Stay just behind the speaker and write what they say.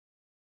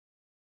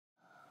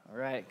All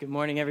right, good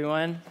morning,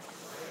 everyone.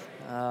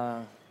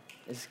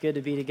 It's good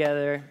to be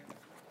together.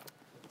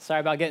 Sorry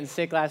about getting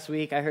sick last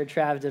week. I heard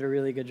Trav did a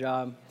really good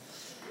job.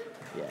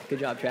 Yeah, good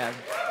job, Trav.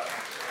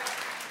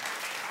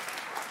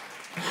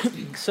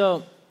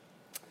 So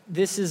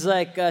this is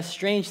like a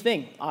strange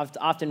thing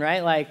often,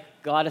 right? Like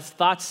a lot of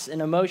thoughts and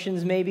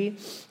emotions maybe,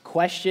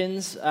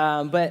 questions.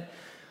 But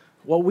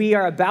what we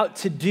are about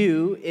to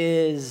do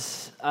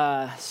is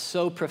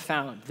so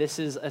profound. This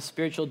is a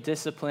spiritual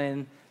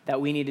discipline that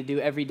we need to do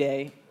every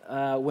day.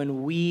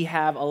 When we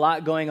have a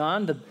lot going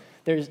on,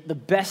 the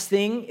best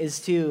thing is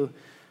to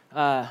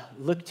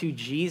look to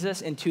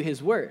Jesus and to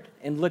his word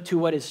and look to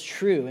what is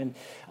true and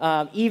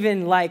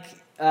even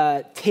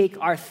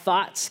take our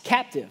thoughts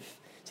captive.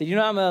 So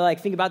I'm going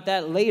to think about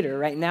that later.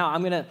 Right now,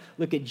 I'm going to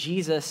look at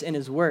Jesus and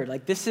his word.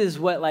 This is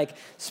what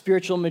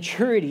spiritual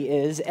maturity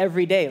is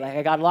every day.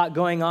 I got a lot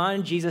going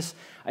on. Jesus,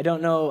 I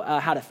don't know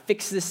how to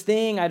fix this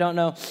thing. I don't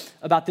know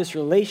about this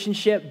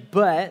relationship,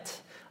 but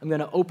I'm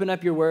going to open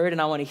up your word,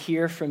 and I want to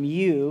hear from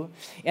you.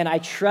 And I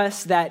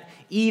trust that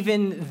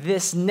even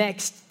this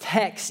next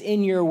text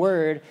in your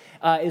word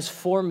is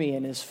for me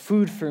and is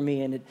food for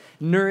me, and it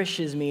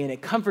nourishes me, and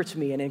it comforts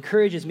me, and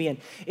encourages me, and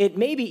it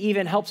maybe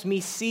even helps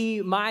me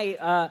see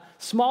my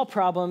small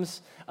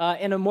problems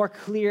in a more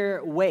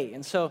clear way.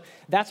 And so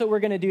that's what we're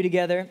going to do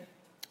together.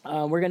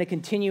 We're going to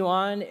continue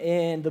on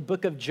in the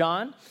book of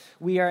John.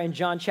 We are in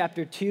John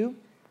chapter 2,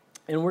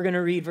 and we're going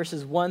to read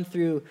verses 1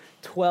 through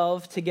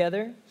 12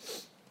 together.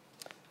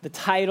 The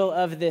title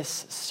of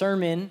this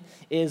sermon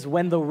is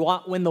When the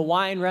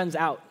Wine Runs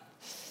Out.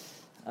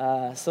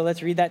 So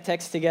let's read that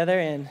text together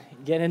and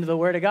get into the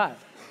Word of God.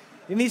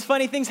 And these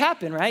funny things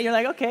happen, right? You're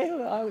like, okay,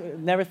 I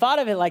never thought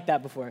of it like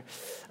that before.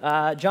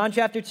 John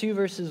chapter 2,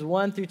 verses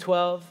 1 through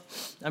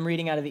 12. I'm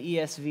reading out of the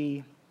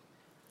ESV.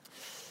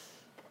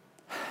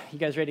 You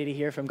guys ready to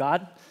hear from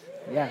God?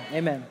 Yeah,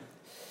 amen.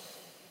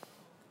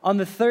 On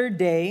the third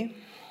day,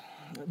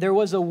 there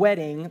was a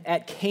wedding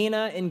at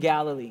Cana in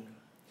Galilee,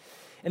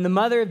 and the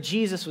mother of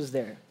Jesus was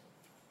there.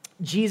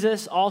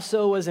 Jesus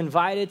also was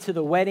invited to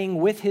the wedding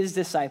with his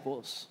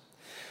disciples.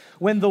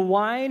 When the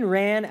wine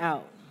ran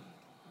out,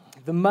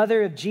 the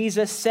mother of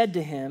Jesus said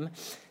to him,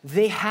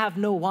 "They have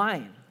no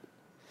wine."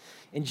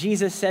 And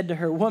Jesus said to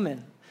her,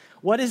 "Woman,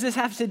 what does this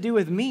have to do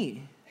with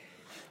me?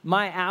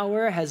 My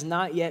hour has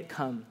not yet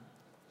come."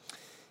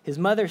 His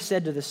mother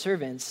said to the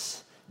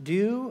servants,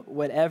 "Do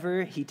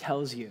whatever he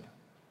tells you."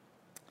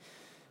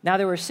 Now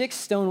there were 6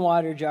 stone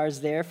water jars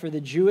there for the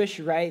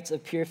Jewish rites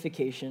of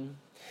purification,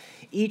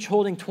 each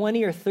holding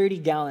 20 or 30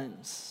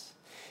 gallons.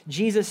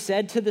 Jesus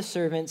said to the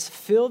servants,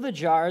 "Fill the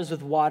jars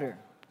with water."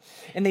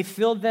 And they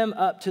filled them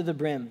up to the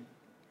brim.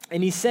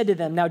 And he said to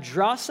them, "Now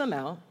draw some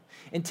out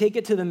and take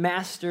it to the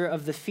master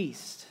of the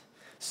feast."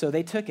 So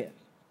they took it.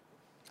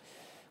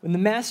 When the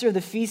master of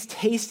the feast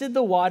tasted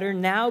the water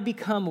now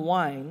become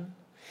wine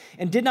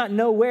and did not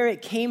know where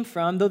it came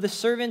from, though the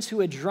servants who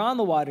had drawn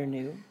the water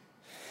knew,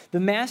 the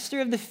master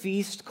of the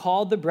feast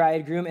called the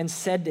bridegroom and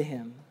said to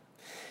him,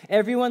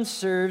 "Everyone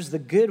serves the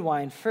good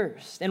wine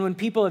first, and when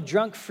people have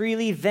drunk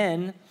freely,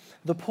 then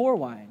the poor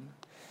wine.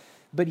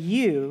 But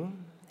you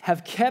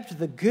have kept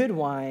the good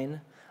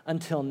wine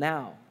until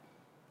now."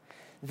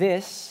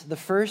 This, the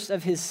first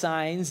of his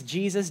signs,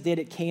 Jesus did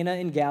at Cana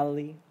in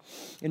Galilee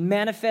and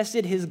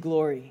manifested his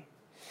glory,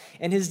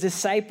 and his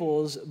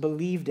disciples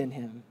believed in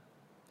him.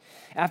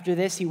 After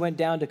this, he went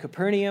down to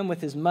Capernaum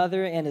with his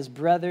mother and his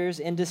brothers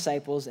and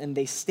disciples, and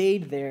they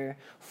stayed there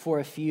for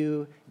a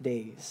few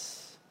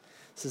days.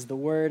 This is the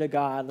word of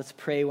God. Let's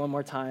pray one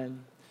more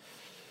time.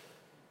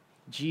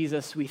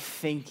 Jesus, we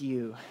thank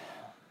you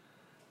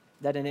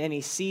that in any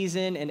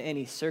season and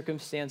any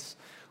circumstance,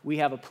 we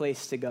have a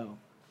place to go.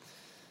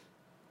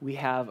 We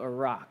have a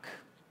rock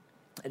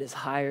that is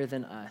higher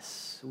than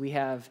us. We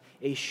have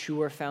a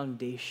sure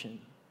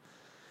foundation.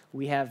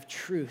 We have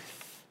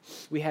truth.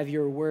 We have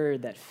your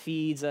word that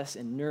feeds us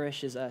and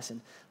nourishes us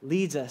and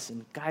leads us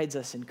and guides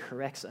us and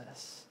corrects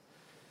us.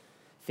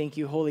 Thank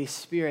you, Holy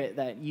Spirit,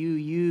 that you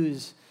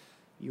use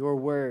your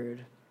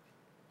word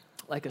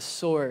like a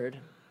sword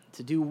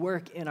to do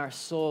work in our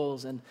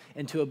souls and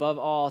to, above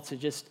all, to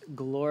just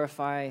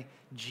glorify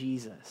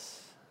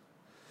Jesus.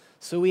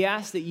 So we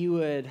ask that you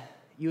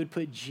would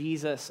put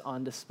Jesus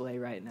on display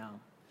right now.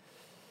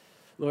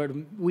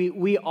 Lord,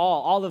 we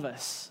all of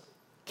us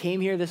came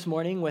here this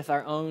morning with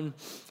our own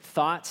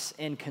thoughts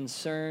and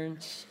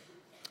concerns,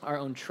 our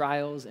own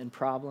trials and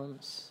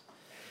problems.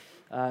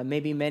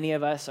 Maybe many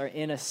of us are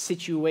in a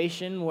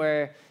situation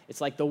where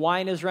it's like the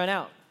wine has run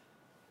out,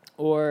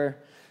 or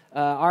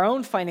our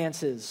own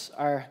finances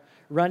are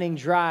running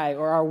dry,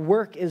 or our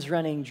work is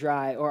running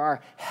dry, or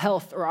our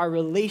health or our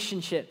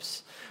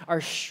relationships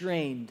are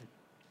strained.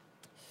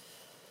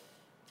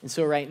 And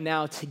so right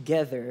now,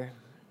 together,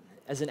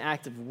 as an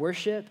act of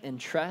worship and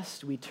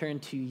trust, we turn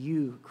to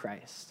you,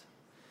 Christ.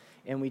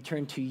 And we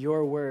turn to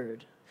your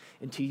word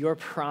and to your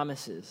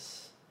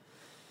promises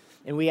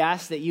And we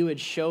ask that you would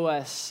show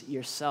us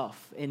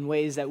yourself in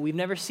ways that we've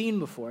never seen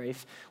before.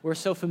 If we're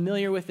so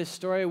familiar with this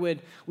story,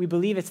 we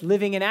believe it's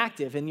living and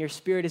active, and your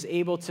Spirit is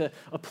able to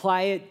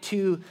apply it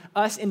to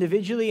us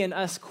individually and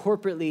us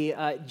corporately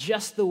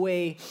just the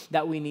way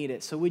that we need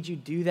it. So would you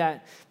do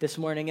that this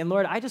morning? And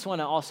Lord, I just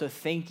want to also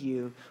thank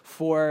you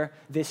for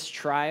this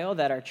trial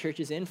that our church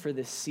is in for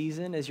this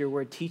season as your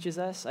word teaches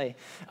us.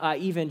 I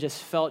even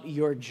just felt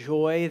your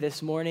joy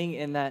this morning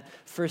in that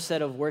first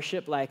set of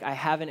worship like I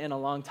haven't in a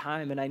long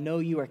time, and I know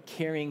you are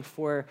caring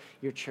for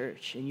your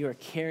church, and you are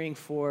caring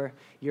for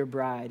your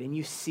bride, and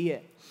you see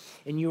it,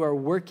 and you are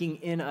working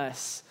in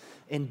us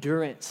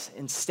endurance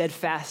and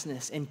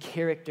steadfastness and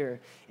character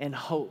and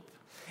hope.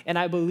 And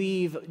I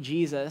believe,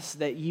 Jesus,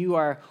 that you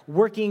are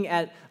working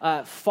at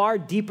far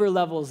deeper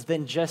levels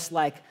than just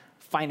like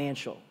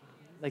financial.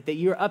 Like that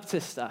you're up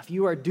to stuff.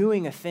 You are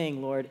doing a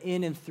thing, Lord,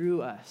 in and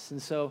through us. And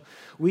so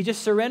we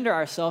just surrender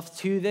ourselves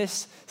to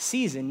this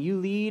season. You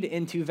lead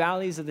into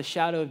valleys of the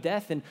shadow of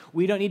death, and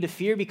we don't need to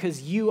fear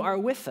because you are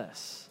with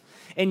us.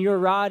 And your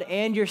rod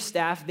and your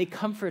staff, they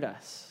comfort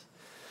us.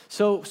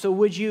 So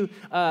would you,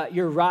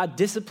 your rod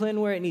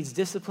discipline where it needs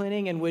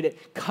disciplining, and would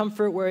it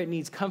comfort where it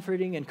needs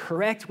comforting, and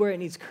correct where it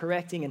needs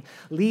correcting, and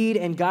lead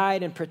and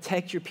guide and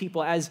protect your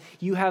people as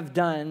you have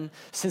done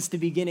since the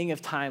beginning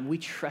of time. We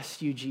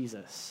trust you,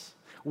 Jesus.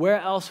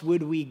 Where else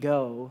would we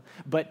go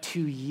but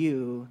to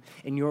you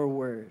and your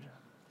word?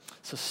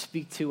 So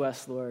speak to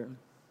us, Lord.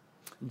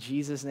 In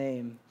Jesus'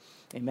 name,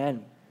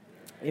 amen.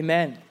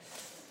 Amen.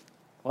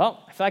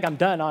 Well, I feel like I'm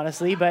done,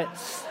 honestly, but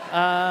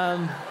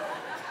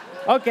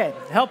okay,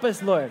 help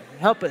us, Lord.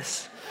 Help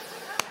us.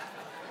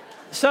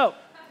 So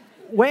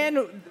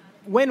when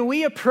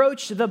we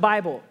approach the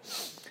Bible,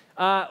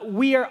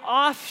 we are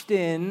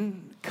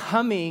often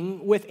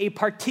coming with a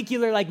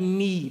particular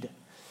need.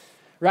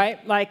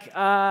 Right? Like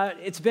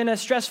it's been a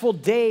stressful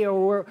day,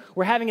 or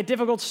we're having a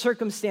difficult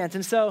circumstance.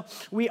 And so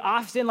we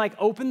often like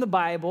open the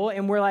Bible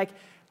and we're like,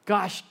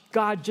 gosh,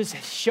 God, just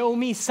show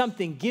me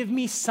something. Give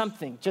me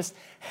something. Just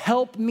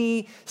help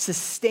me,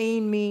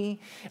 sustain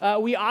me.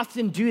 We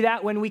often do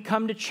that when we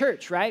come to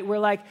church, right? We're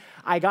like,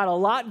 I got a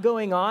lot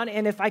going on,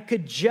 and if I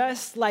could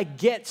just like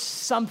get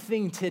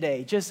something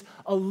today, just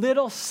a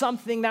little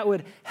something that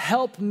would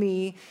help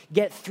me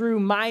get through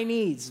my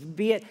needs,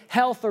 be it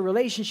health or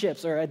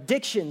relationships or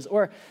addictions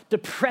or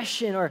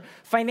depression or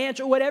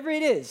financial, whatever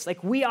it is.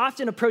 Like we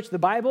often approach the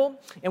Bible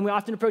and we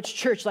often approach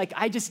church like,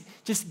 I just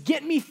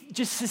get me,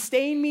 just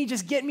sustain me,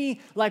 just get me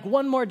like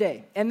one more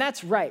day. And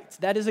that's right.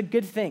 That is a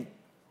good thing.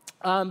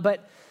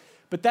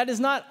 But that is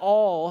not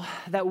all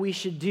that we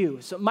should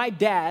do. So my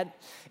dad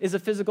is a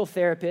physical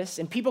therapist,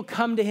 and people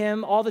come to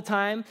him all the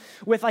time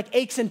with like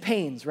aches and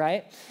pains,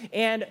 right?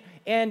 And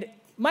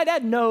my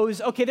dad knows,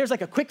 okay, there's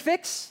like a quick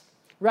fix,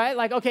 right?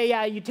 Like, okay,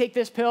 yeah, you take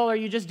this pill or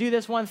you just do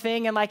this one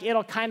thing and like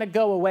it'll kind of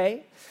go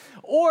away.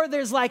 Or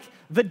there's like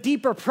the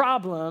deeper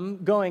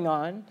problem going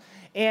on.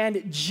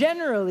 And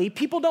generally,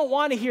 people don't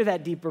want to hear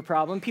that deeper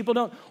problem. People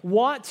don't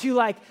want to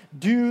like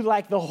do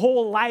like the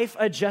whole life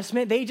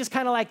adjustment. They just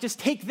kind of like, just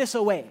take this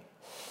away.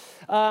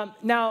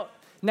 Now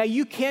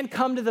you can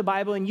come to the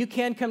Bible and you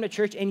can come to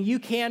church and you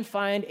can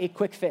find a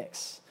quick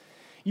fix.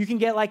 You can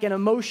get like an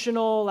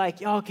emotional, like,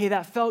 oh, okay,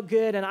 that felt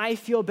good and I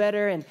feel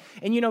better. And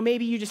you know,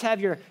 maybe you just have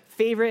your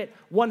favorite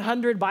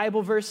 100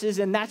 Bible verses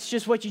and that's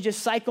just what you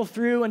just cycle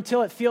through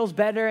until it feels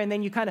better and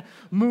then you kind of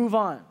move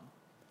on.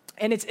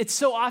 And it's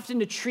so often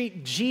to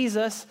treat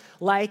Jesus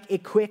like a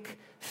quick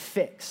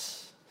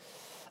fix.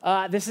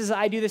 I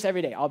do this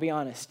every day, I'll be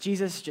honest.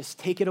 Jesus, just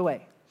take it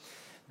away.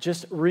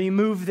 Just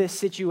remove this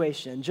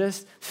situation.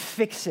 Just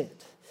fix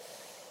it.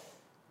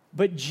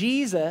 But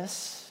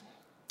Jesus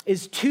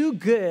is too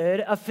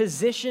good a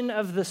physician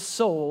of the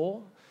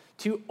soul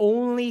to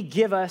only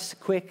give us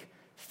quick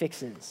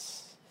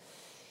fixes.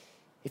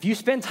 If you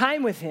spend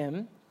time with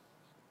him,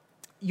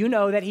 you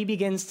know that he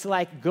begins to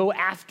like go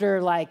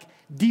after like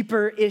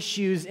deeper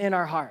issues in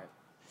our heart.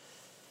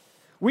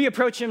 We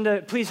approach him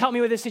to, please help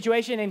me with this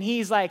situation, and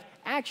he's like,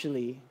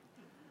 actually,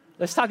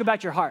 let's talk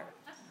about your heart.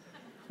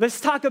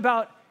 Let's talk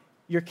about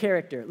your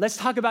character. Let's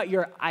talk about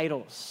your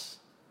idols.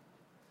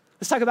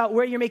 Let's talk about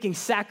where you're making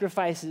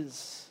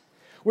sacrifices,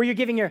 where you're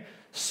giving your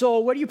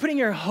soul, what are you putting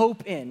your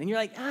hope in? And you're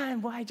like,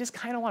 well, I just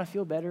kind of want to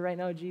feel better right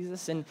now,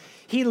 Jesus. And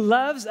he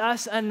loves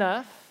us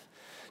enough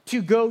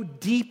to go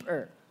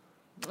deeper.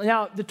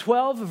 Now, the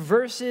 12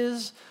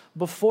 verses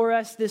before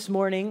us this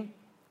morning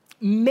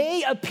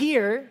may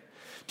appear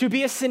to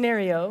be a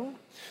scenario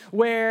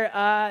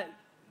where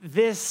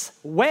this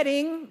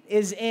wedding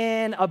is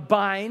in a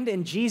bind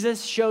and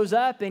Jesus shows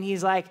up and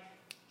he's like,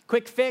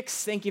 quick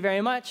fix, thank you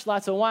very much,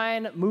 lots of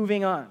wine,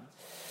 moving on.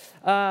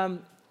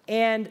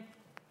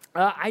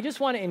 I just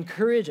want to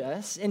encourage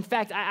us. In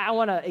fact, I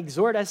want to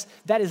exhort us.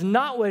 That is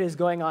not what is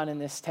going on in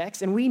this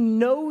text. And we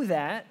know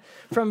that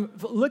from,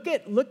 look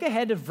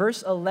ahead to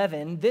verse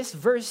 11. This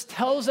verse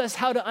tells us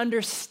how to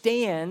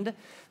understand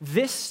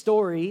this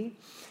story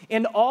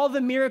and all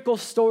the miracle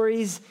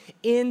stories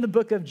in the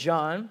book of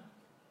John.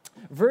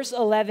 Verse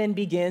 11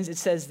 begins, it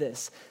says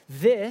this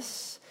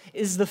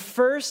is the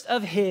first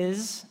of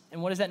his,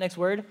 and what is that next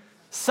word?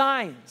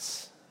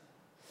 Signs.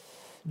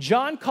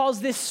 John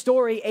calls this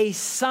story a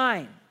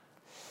sign.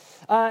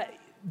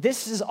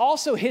 This is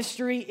also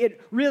history. It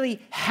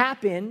really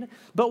happened.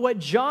 But what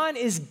John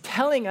is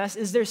telling us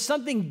is there's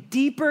something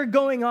deeper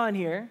going on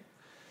here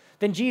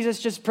than Jesus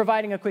just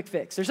providing a quick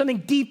fix. There's something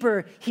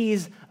deeper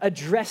he's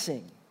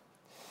addressing.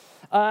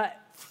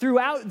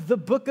 Throughout the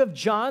book of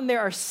John,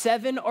 there are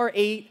 7 or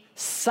 8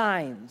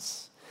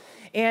 signs.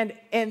 And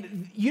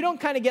you don't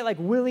kind of get like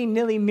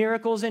willy-nilly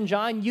miracles in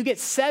John. You get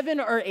 7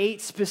 or 8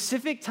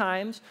 specific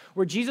times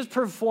where Jesus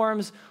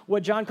performs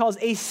what John calls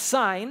a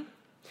sign.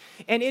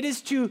 And it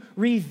is to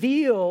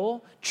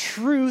reveal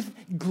truth,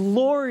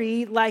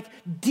 glory, like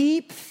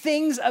deep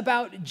things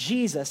about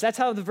Jesus. That's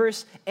how the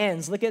verse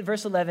ends. Look at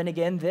verse 11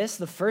 again. This,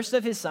 the first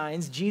of his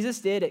signs, Jesus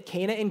did at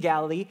Cana in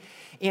Galilee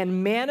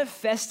and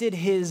manifested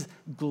his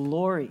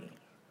glory.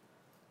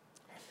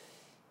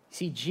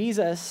 See,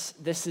 Jesus,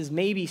 this is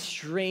maybe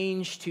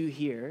strange to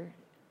hear,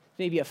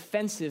 maybe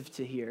offensive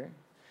to hear,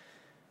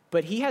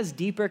 but he has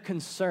deeper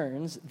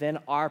concerns than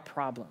our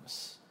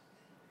problems.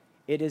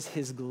 It is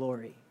his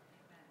glory.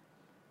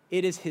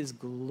 It is his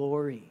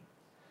glory.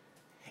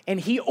 And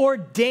he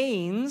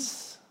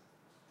ordains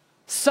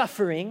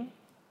suffering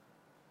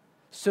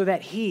so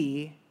that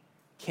he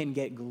can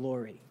get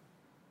glory.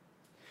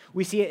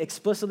 We see it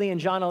explicitly in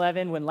John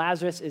 11 when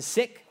Lazarus is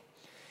sick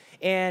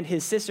and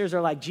his sisters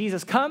are like,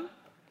 Jesus, come.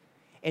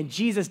 And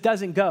Jesus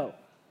doesn't go.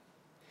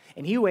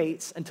 And he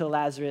waits until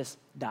Lazarus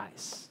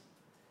dies.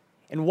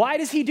 And why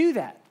does he do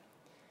that?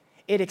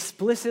 It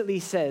explicitly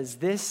says,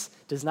 this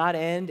does not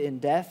end in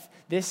death.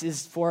 This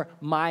is for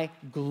my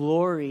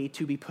glory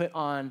to be put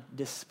on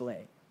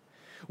display.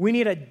 We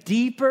need a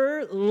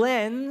deeper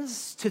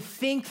lens to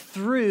think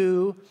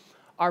through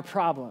our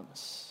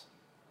problems.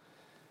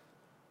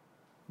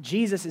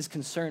 Jesus is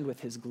concerned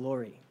with his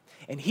glory,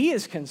 and he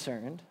is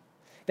concerned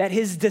that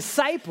his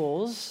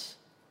disciples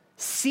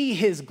see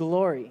his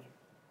glory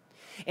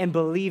and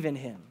believe in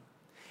him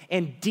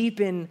and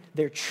deepen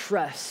their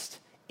trust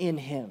in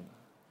him.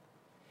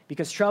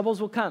 Because troubles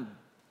will come.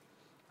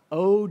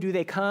 Oh, do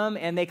they come,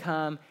 and they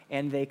come,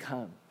 and they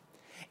come.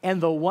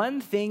 And the one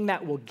thing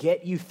that will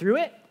get you through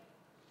it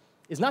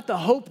is not the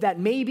hope that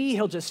maybe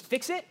he'll just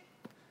fix it,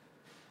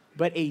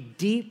 but a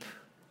deep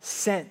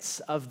sense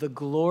of the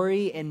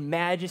glory and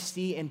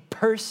majesty and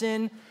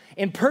person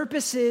and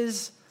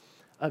purposes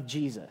of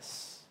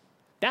Jesus.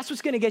 That's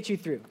what's going to get you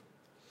through.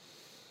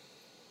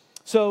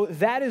 So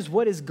that is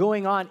what is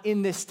going on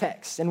in this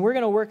text. And we're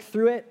going to work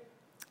through it.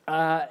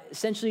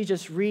 Essentially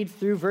just read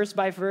through verse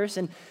by verse.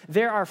 And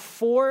there are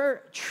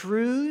 4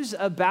 truths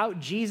about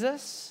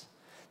Jesus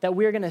that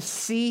we're going to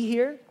see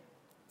here.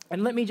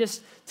 And let me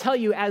just tell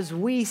you, as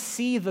we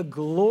see the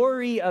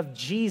glory of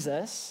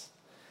Jesus,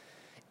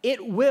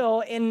 it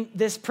will, in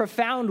this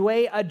profound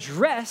way,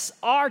 address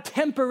our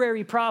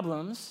temporary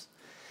problems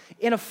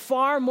in a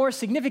far more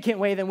significant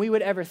way than we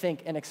would ever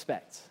think and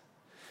expect.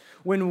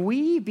 When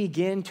we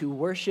begin to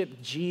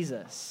worship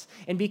Jesus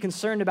and be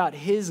concerned about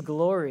his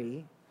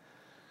glory,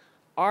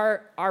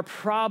 our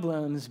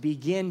problems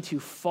begin to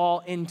fall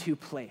into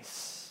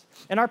place.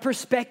 And our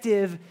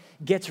perspective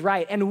gets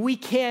right. And we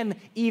can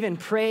even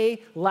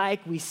pray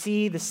like we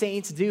see the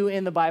saints do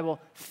in the Bible.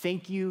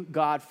 Thank you,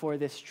 God, for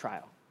this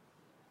trial.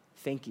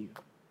 Thank you.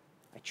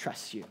 I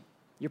trust you.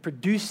 You're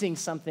producing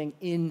something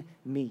in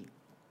me.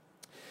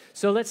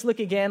 So let's look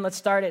again. Let's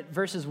start at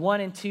verses 1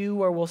 and 2,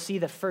 where we'll see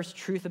the first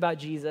truth about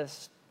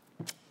Jesus.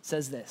 It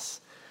says this: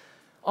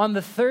 on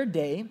the 3rd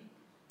day,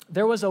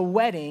 there was a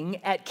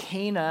wedding at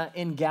Cana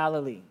in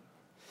Galilee,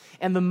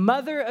 and the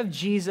mother of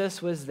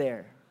Jesus was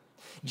there.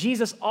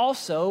 Jesus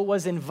also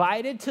was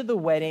invited to the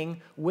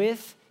wedding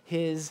with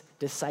his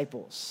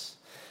disciples.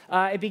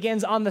 It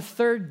begins on the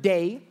 3rd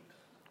day.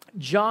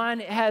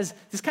 John has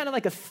this kind of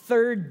like a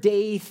 3rd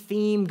day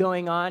theme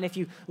going on. If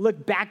you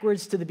look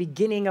backwards to the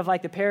beginning of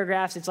like the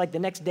paragraphs, it's like the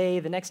next day,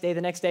 the next day, the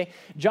next day.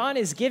 John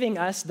is giving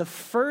us the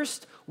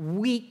first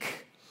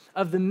week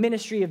of the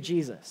ministry of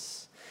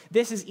Jesus.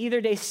 This is either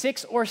day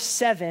 6 or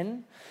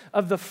 7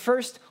 of the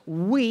first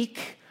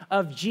week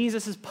of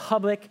Jesus'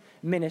 public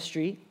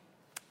ministry.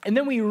 And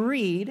then we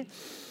read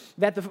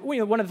that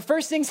one of the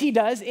first things he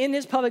does in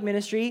his public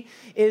ministry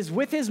is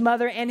with his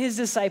mother and his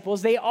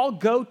disciples, they all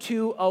go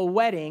to a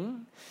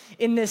wedding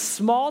in this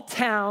small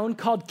town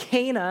called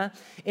Cana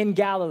in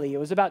Galilee. It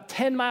was about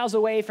 10 miles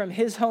away from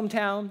his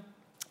hometown.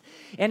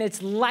 And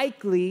it's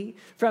likely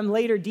from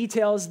later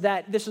details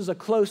that this was a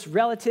close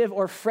relative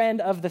or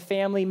friend of the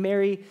family.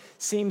 Mary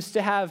seems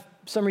to have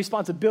some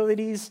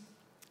responsibilities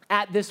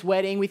at this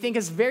wedding. We think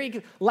it's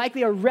very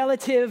likely a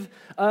relative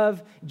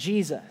of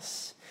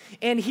Jesus.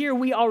 And here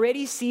we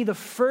already see the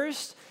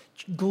first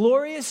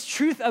glorious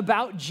truth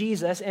about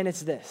Jesus, and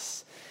it's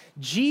this: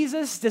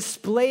 Jesus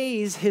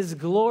displays his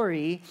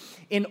glory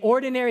in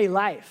ordinary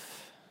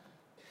life.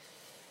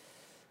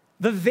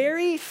 The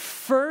very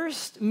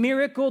first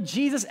miracle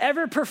Jesus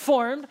ever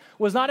performed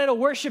was not at a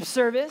worship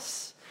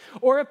service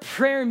or a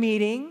prayer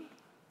meeting,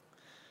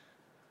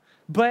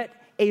 but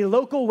a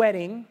local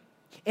wedding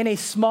in a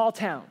small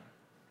town.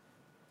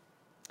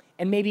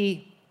 And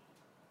maybe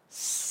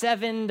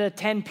 7 to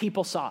 10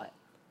 people saw it.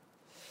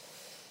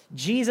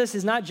 Jesus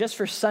is not just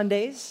for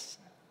Sundays,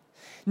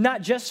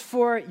 not just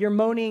for your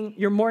morning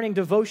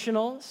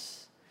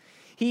devotionals.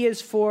 He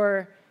is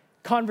for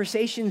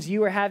conversations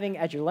you are having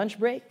at your lunch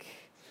break.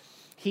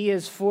 He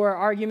is for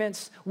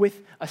arguments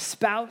with a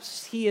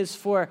spouse. He is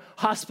for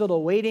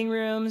hospital waiting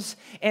rooms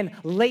and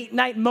late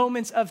night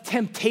moments of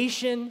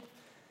temptation.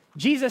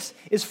 Jesus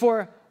is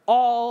for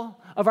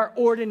all of our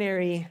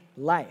ordinary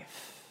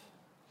life.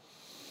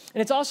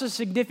 And it's also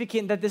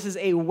significant that this is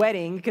a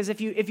wedding, because if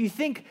you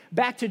think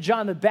back to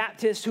John the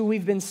Baptist, who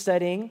we've been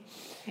studying,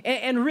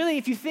 and really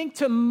if you think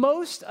to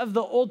most of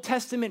the Old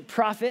Testament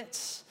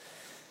prophets,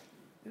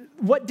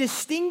 what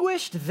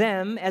distinguished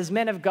them as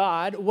men of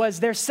God was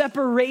their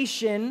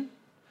separation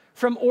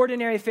from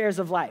ordinary affairs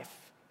of life.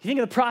 You think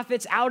of the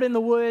prophets out in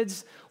the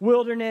woods,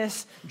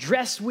 wilderness,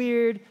 dressed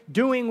weird,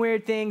 doing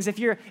weird things. If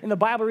you're in the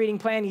Bible reading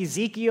plan,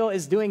 Ezekiel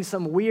is doing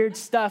some weird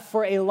stuff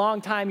for a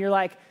long time. You're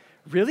like,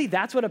 really?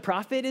 That's what a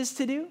prophet is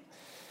to do?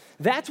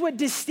 That's what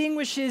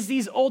distinguishes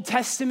these Old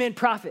Testament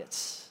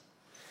prophets.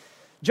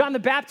 John the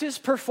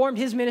Baptist performed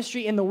his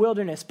ministry in the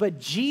wilderness, but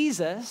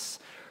Jesus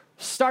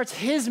starts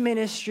his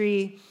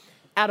ministry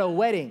at a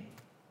wedding.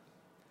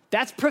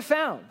 That's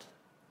profound.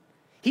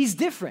 He's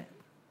different.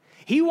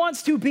 He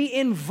wants to be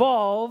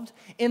involved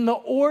in the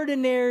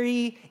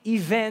ordinary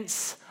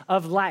events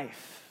of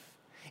life,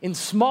 in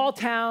small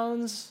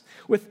towns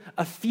with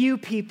a few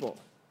people.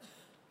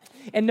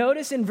 And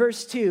notice in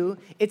verse 2,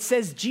 it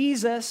says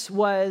Jesus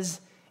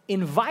was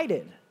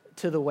invited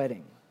to the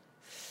wedding.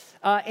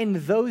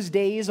 In those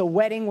days, a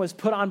wedding was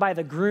put on by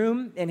the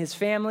groom and his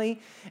family.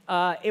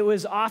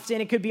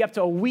 It could be up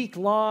to a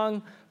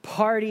week-long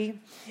party.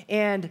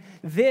 And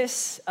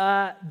this,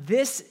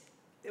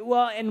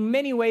 in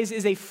many ways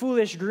is a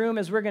foolish groom,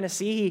 as we're going to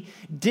see. He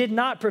did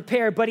not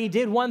prepare, but he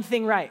did one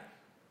thing right.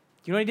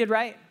 Do you know what he did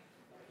right?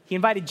 He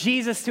invited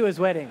Jesus to his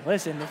wedding.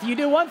 Listen, if you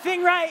do one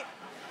thing right,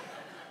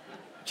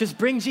 just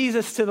bring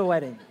Jesus to the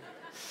wedding.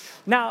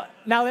 Now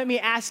let me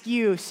ask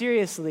you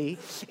seriously,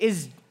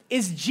 is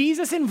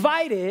Jesus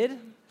invited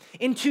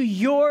into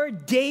your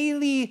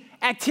daily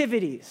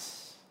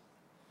activities?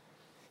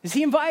 Is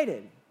he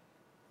invited?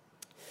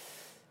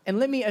 And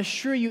let me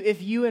assure you,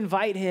 if you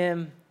invite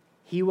him,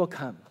 he will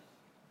come.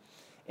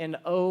 And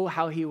oh,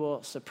 how he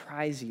will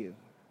surprise you.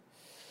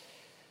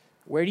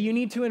 Where do you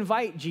need to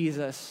invite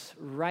Jesus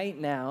right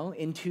now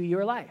into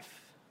your life?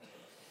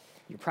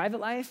 Your private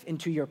life,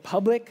 into your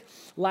public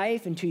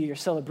life, into your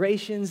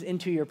celebrations,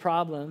 into your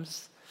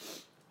problems.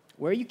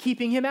 Where are you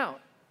keeping him out?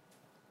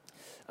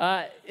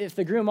 If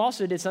the groom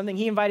also did something,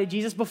 he invited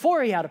Jesus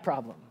before he had a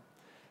problem,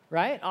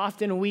 right?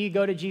 Often we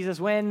go to Jesus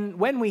when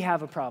we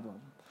have a problem.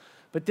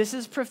 But this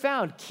is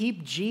profound.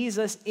 Keep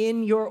Jesus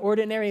in your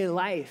ordinary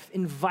life.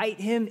 Invite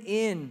him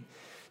in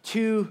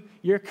to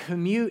your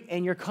commute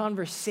and your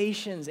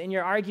conversations and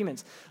your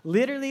arguments.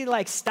 Literally,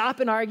 stop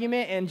an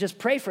argument and just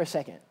pray for a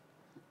second.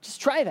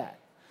 Just try that.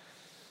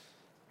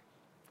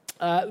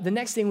 The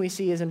next thing we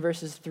see is in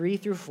verses 3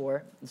 through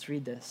 4. Let's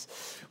read this.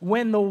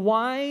 When the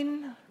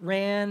wine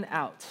ran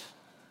out,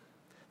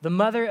 the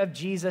mother of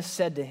Jesus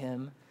said to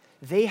him,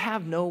 "They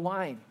have no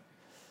wine."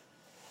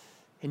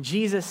 And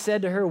Jesus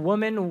said to her,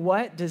 "Woman,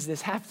 what does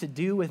this have to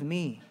do with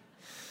me?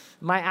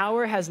 My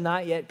hour has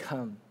not yet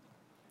come."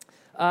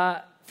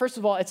 First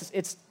of all,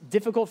 it's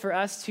difficult for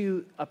us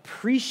to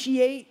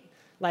appreciate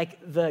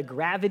the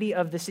gravity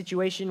of the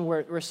situation.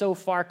 We're so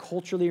far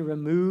culturally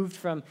removed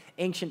from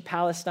ancient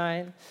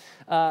Palestine.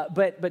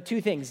 But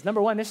two things.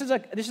 Number one, this is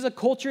a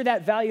culture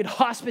that valued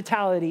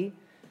hospitality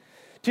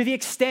to the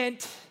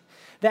extent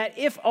that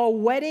if a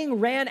wedding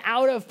ran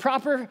out of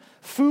proper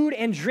food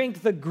and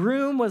drink, the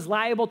groom was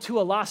liable to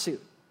a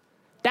lawsuit.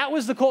 That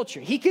was the culture.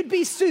 He could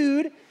be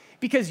sued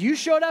because you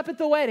showed up at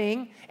the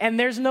wedding and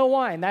there's no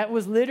wine. That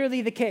was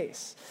literally the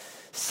case.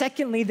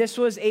 Secondly, this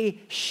was a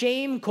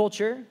shame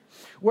culture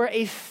where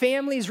a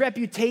family's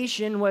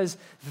reputation was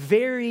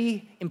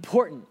very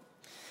important.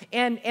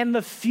 And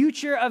the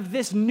future of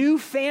this new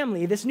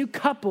family, this new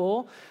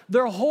couple,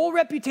 their whole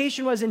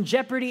reputation was in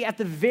jeopardy at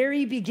the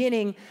very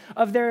beginning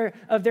of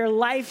their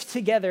life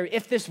together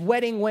if this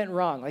wedding went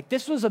wrong.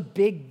 This was a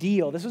big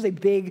deal. This was a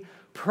big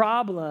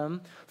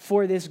problem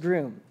for this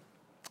groom.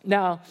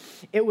 Now,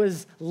 it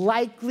was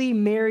likely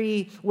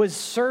Mary was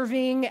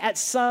serving at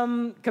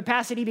some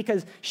capacity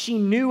because she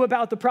knew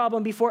about the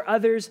problem before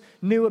others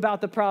knew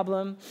about the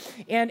problem.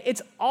 And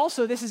it's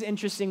also, this is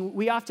interesting,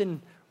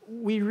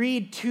 we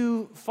read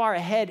too far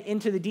ahead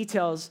into the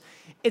details.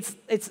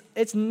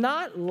 It's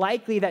not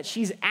likely that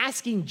she's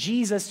asking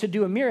Jesus to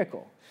do a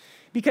miracle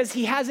because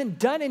he hasn't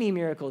done any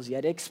miracles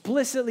yet. It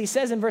explicitly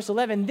says in verse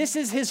 11, this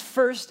is his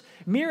first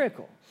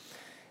miracle.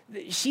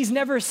 She's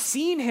never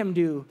seen him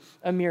do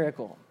a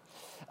miracle.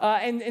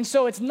 And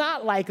so it's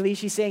not likely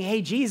she's saying,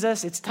 "Hey,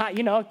 Jesus, it's time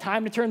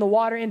to turn the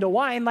water into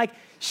wine."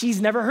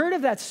 She's never heard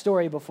of that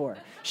story before.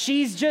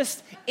 She's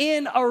just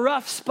in a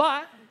rough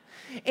spot.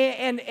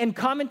 And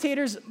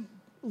commentators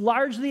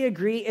largely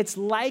agree it's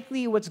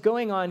likely what's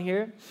going on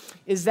here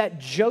is that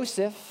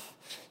Joseph,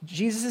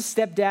 Jesus'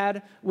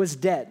 stepdad, was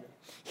dead.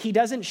 He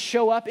doesn't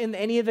show up in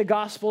any of the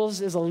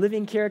Gospels as a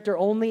living character,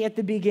 only at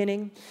the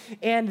beginning.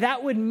 And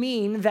that would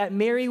mean that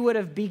Mary would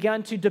have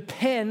begun to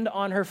depend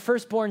on her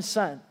firstborn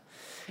son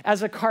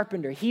as a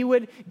carpenter. He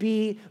would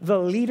be the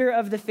leader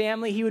of the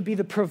family. He would be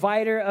the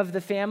provider of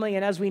the family.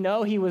 And as we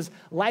know, he was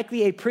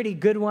likely a pretty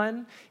good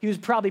one. He was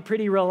probably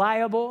pretty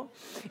reliable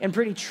and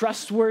pretty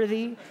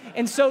trustworthy.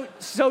 And so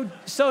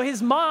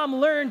his mom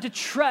learned to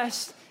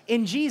trust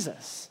in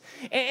Jesus.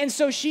 And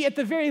so she, at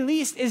the very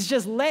least, is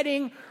just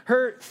letting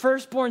her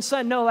firstborn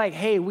son know, like,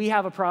 hey, we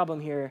have a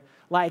problem here.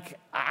 Like,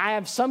 I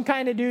have some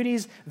kind of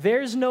duties.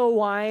 There's no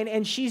wine.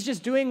 And she's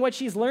just doing what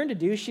she's learned to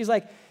do. She's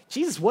like,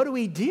 Jesus, what do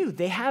we do?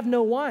 They have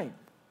no wine.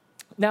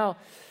 Now,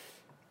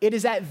 it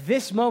is at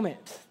this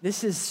moment,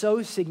 this is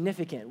so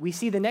significant. We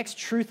see the next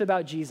truth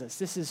about Jesus.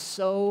 This is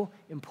so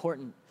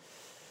important.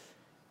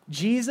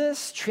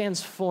 Jesus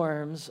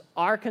transforms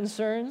our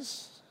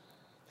concerns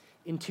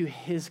into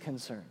his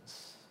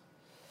concerns.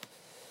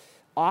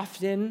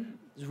 Often,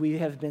 as we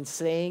have been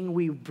saying,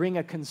 we bring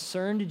a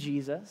concern to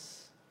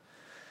Jesus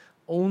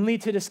only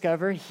to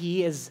discover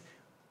he's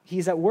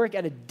at work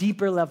at a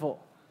deeper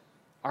level.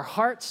 Our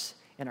hearts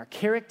and our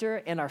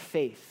character and our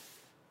faith.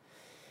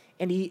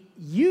 And he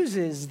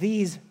uses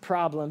these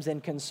problems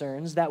and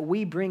concerns that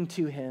we bring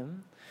to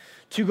him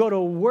to go to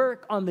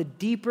work on the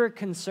deeper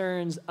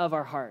concerns of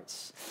our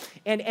hearts.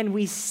 And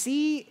we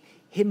see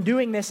him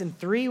doing this in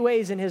three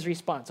ways in his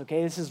response,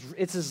 okay?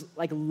 It's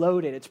like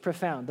loaded, it's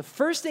profound. The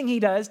first thing he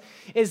does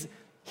is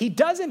he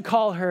doesn't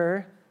call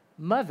her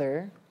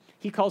mother,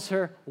 he calls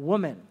her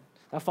woman.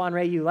 Now,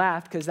 Fonray, you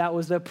laughed because that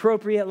was the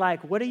appropriate,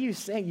 like, what are you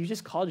saying? You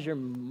just called your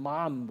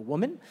mom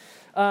woman?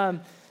 That's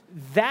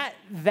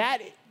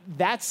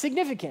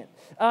significant.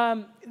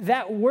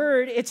 That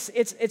word,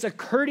 it's a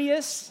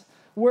courteous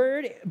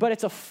word, but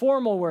it's a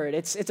formal word.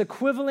 It's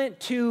equivalent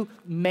to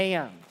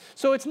ma'am.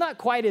 So it's not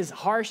quite as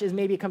harsh as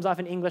maybe it comes off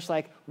in English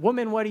like,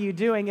 woman, what are you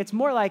doing? It's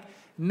more like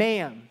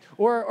ma'am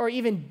or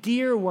even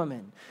dear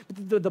woman.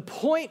 But the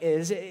point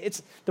is,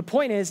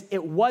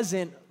 it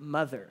wasn't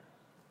mother.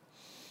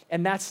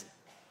 And that's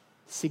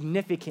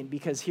significant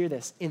because hear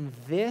this, in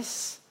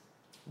this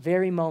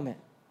very moment,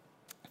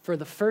 for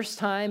the first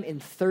time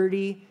in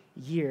 30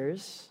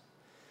 years,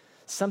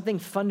 something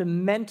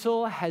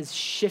fundamental has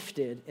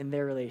shifted in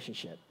their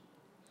relationship.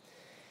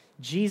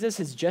 Jesus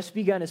has just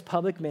begun his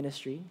public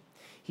ministry.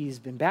 He's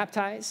been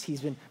baptized.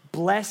 He's been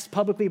blessed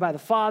publicly by the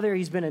Father.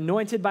 He's been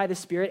anointed by the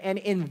Spirit. And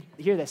in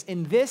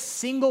this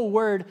single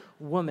word,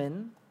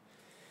 woman,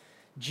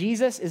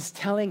 Jesus is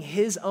telling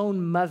his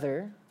own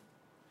mother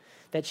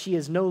that she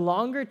is no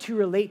longer to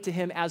relate to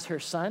him as her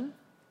son,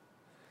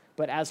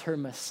 but as her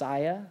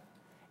Messiah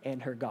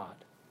and her God.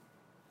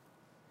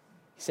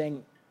 He's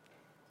saying,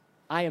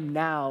 I am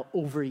now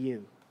over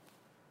you.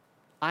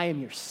 I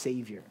am your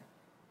Savior.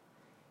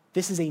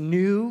 This is a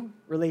new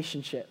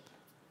relationship.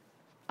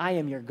 I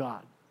am your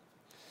God.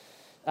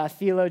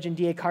 Theologian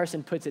D.A.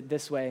 Carson puts it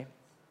this way.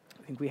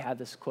 I think we have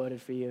this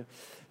quoted for you.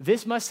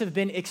 This must have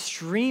been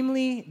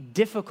extremely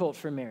difficult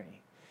for Mary.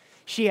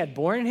 She had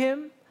borne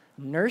him,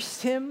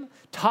 nursed him,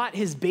 taught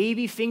his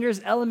baby fingers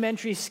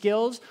elementary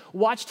skills,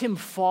 watched him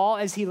fall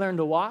as he learned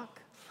to walk.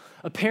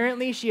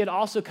 Apparently, she had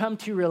also come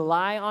to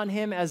rely on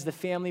him as the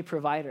family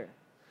provider.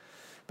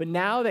 But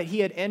now that he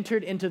had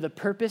entered into the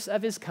purpose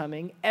of his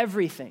coming,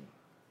 everything,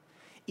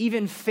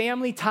 even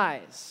family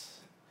ties,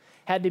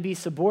 had to be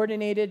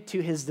subordinated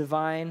to his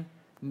divine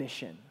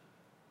mission.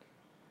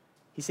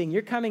 He's saying,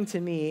 you're coming to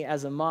me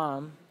as a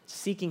mom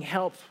seeking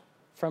help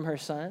from her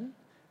son,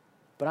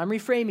 but I'm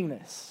reframing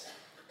this.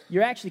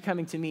 You're actually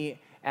coming to me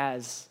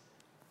as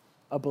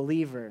a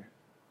believer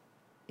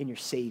in your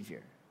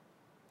Savior.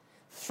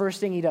 First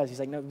thing he does, he's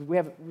like, no,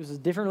 it was a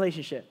different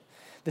relationship.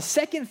 The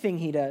second thing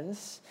he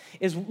does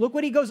is look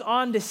what he goes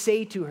on to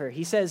say to her.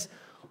 He says,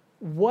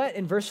 what,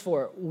 in verse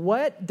 4,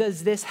 what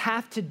does this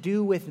have to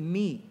do with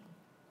me?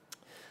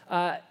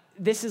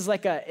 This is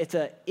like it's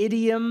an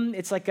idiom.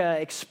 It's like an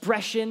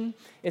expression.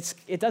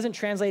 It doesn't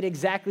translate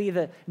exactly.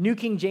 The New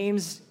King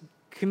James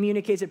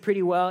communicates it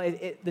pretty well.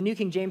 The New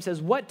King James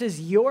says, what does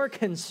your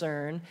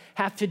concern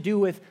have to do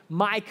with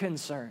my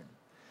concern?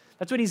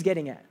 That's what he's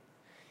getting at.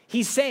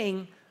 He's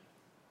saying,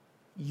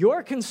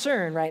 your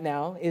concern right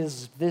now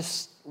is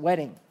this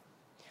wedding.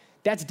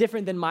 That's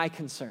different than my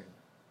concern.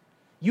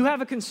 You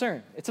have a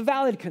concern. It's a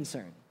valid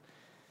concern.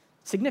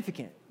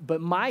 Significant.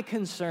 But my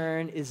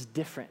concern is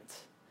different.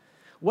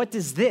 What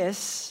does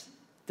this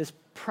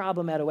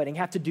problem at a wedding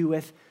have to do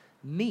with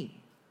me?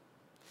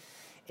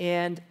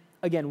 And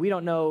again, we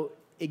don't know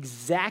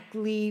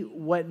exactly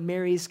what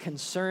Mary's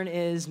concern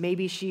is.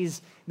 Maybe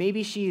she's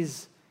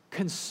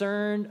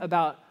concerned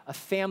about a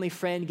family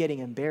friend getting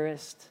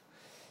embarrassed.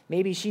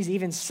 Maybe she's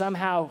even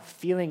somehow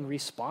feeling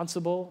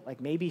responsible.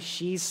 Like maybe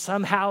she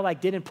somehow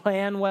didn't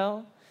plan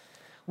well.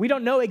 We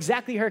don't know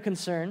exactly her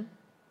concern,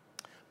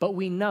 but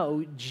we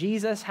know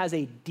Jesus has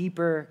a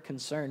deeper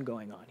concern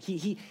going on.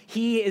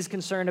 He is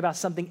concerned about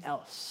something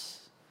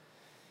else.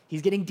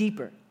 He's getting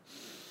deeper.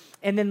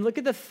 And then look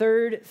at the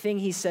third thing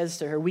he says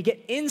to her. We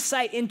get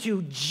insight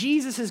into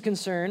Jesus'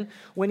 concern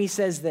when he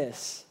says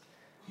this,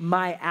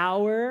 my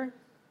hour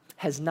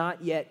has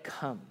not yet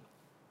come.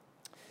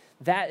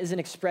 That is an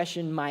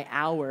expression, my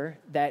hour,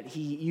 that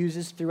he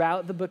uses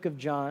throughout the book of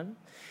John.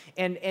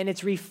 And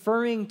it's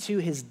referring to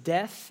his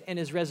death and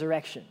his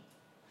resurrection.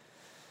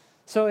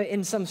 So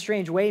in some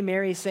strange way,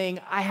 Mary's saying,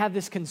 I have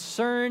this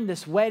concern,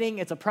 this wedding,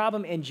 it's a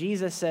problem. And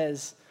Jesus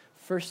says,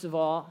 first of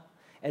all,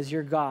 as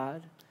your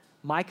God,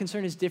 my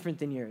concern is different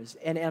than yours.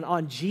 And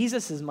on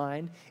Jesus'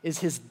 mind is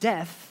his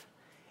death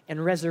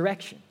and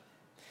resurrection.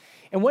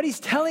 And what he's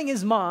telling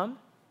his mom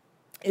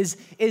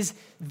is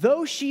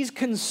though she's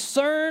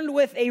concerned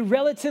with a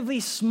relatively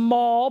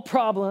small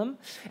problem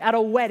at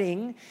a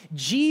wedding,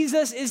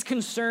 Jesus is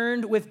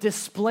concerned with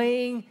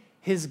displaying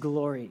his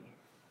glory.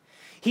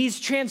 He's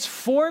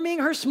transforming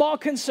her small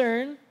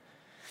concern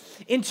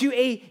into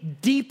a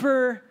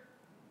deeper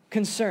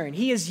concern.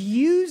 He is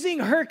using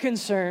her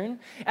concern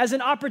as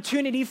an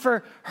opportunity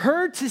for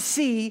her to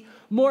see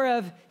more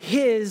of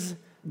his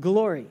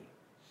glory.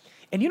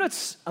 And you know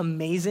what's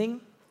amazing?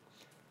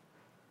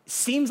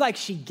 Seems like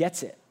she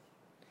gets it.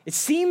 It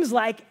seems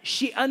like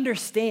she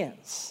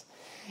understands.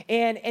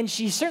 And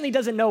she certainly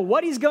doesn't know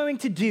what he's going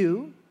to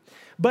do,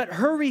 but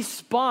her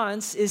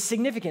response is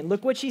significant.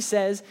 Look what she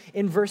says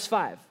in verse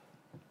 5.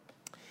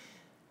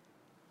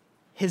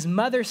 His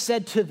mother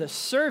said to the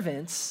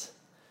servants,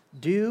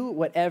 do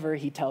whatever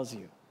he tells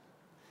you.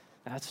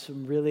 That's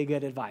some really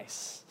good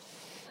advice.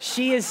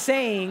 She is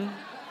saying,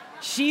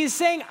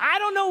 I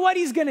don't know what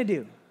he's gonna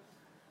do,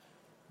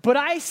 but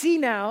I see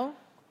now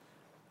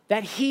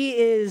that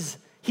he's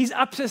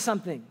up to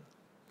something.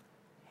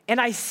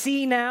 And I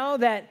see now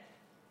that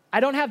I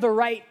don't have the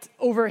right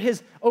over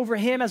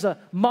him as a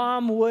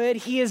mom would.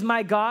 He is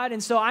my God,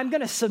 and so I'm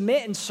gonna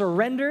submit and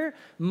surrender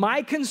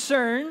my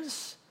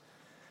concerns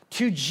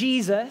to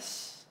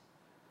Jesus,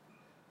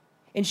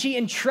 and she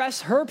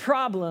entrusts her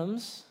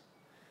problems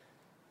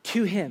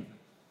to him,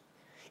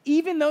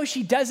 even though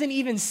she doesn't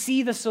even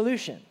see the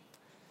solution.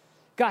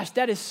 Gosh,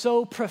 that is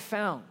so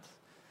profound.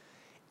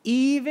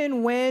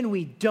 Even when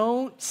we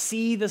don't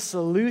see the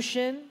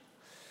solution,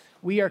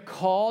 we are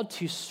called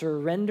to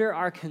surrender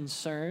our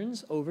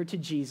concerns over to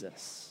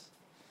Jesus.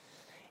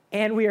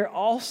 And we are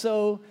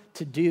also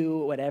to do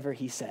whatever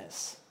he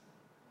says.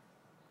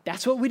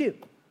 That's what we do.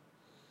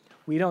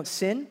 We don't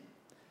sin.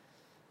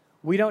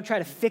 We don't try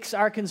to fix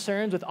our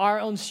concerns with our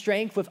own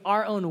strength, with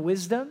our own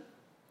wisdom.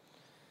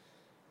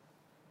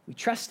 We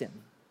trust him.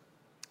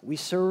 We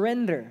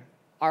surrender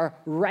our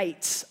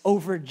rights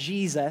over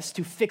Jesus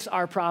to fix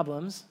our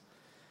problems.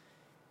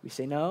 We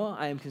say, no,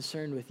 I am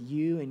concerned with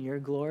you and your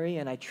glory,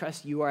 and I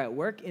trust you are at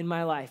work in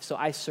my life, so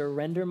I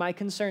surrender my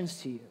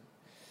concerns to you.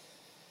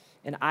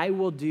 And I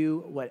will do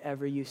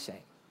whatever you say.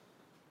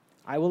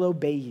 I will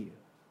obey you,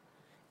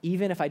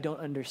 even if I don't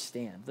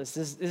understand. This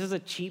is a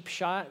cheap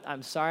shot.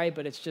 I'm sorry,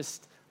 but it's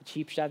just a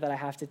cheap shot that I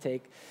have to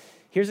take.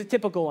 Here's a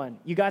typical one.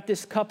 You got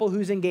this couple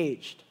who's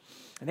engaged,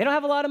 and they don't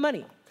have a lot of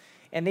money.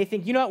 And they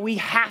think, you know what, we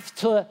have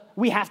to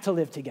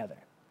live together.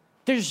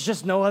 There's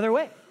just no other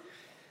way.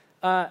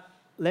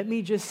 Let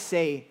me just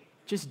say,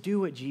 just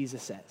do what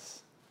Jesus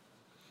says.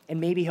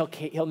 And maybe he'll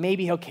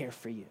care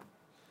for you.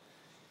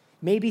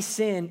 Maybe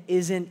sin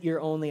isn't your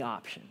only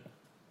option.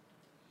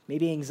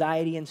 Maybe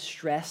anxiety and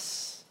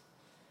stress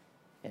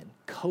and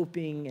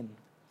coping and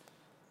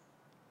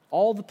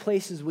all the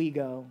places we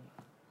go,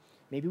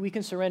 maybe we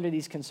can surrender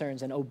these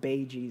concerns and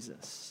obey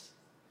Jesus,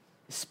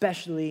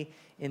 especially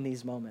in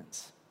these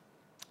moments.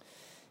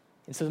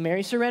 And so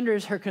Mary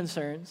surrenders her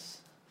concerns,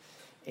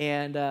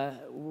 and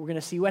we're going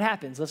to see what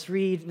happens. Let's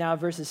read now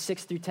verses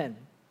 6 through 10.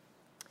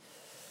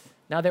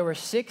 Now there were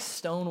 6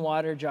 stone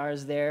water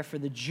jars there for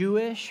the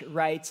Jewish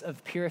rites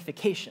of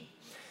purification,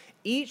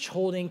 each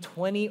holding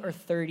 20 or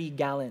 30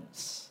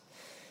 gallons.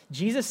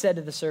 Jesus said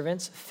to the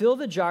servants, fill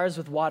the jars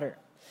with water.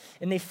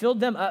 And they filled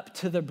them up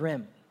to the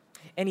brim.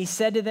 And he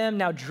said to them,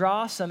 now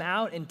draw some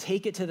out and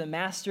take it to the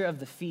master of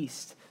the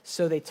feast.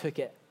 So they took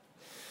it.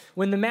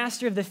 When the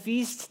master of the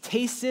feast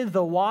tasted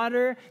the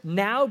water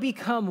now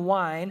become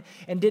wine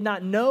and did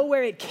not know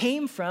where it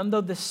came from,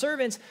 though the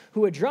servants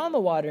who had drawn the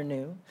water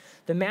knew,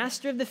 the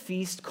master of the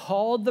feast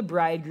called the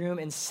bridegroom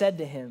and said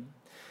to him,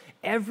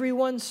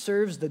 everyone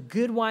serves the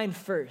good wine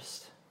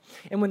first,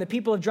 and when the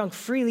people have drunk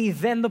freely,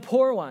 then the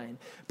poor wine.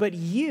 But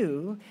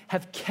you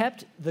have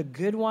kept the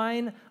good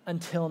wine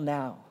until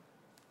now.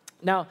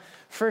 Now,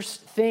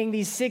 first thing,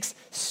 these 6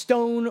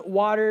 stone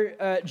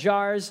water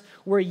jars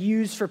were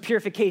used for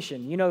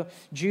purification. You know,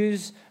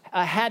 Jews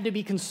had to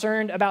be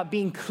concerned about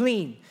being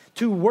clean.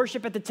 To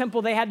worship at the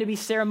temple, they had to be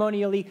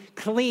ceremonially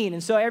clean.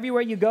 And so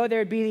everywhere you go, there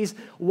would be these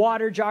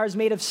water jars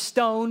made of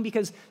stone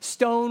because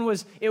stone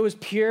was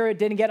pure. It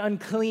didn't get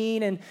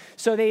unclean. And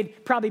so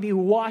they'd probably be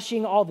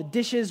washing all the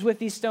dishes with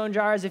these stone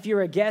jars. If you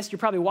were a guest, you're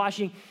probably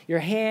washing your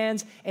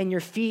hands and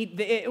your feet.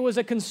 It was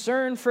a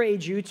concern for a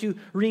Jew to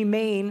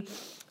remain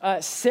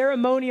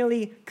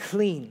ceremonially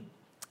clean.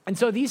 And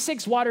so these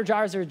 6 water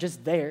jars are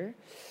just there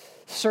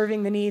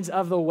serving the needs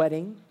of the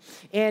wedding.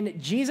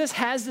 And Jesus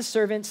has the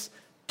servants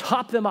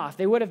top them off.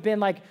 They would have been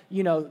like,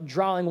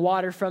 drawing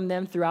water from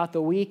them throughout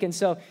the week. And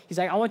so he's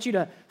like, I want you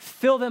to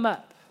fill them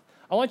up.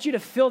 I want you to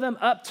fill them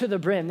up to the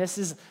brim. This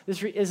is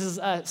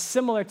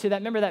similar to that.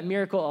 Remember that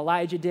miracle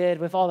Elijah did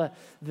with all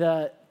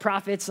the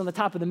prophets on the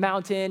top of the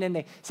mountain? And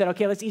they said,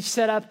 okay, let's each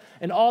set up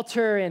an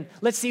altar and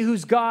let's see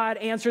whose God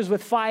answers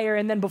with fire.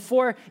 And then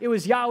before it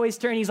was Yahweh's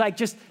turn, he's like,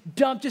 just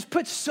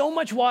put so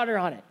much water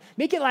on it.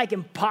 Make it like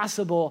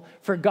impossible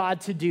for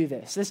God to do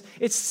this.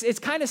 It's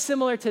kind of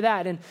similar to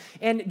that.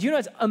 And do you know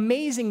what's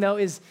amazing though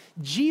is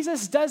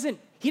Jesus doesn't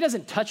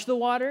touch the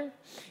water.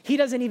 He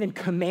doesn't even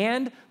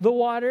command the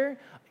water.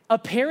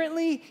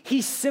 Apparently,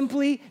 he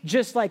simply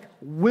just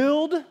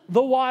willed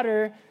the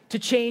water to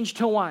change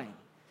to wine.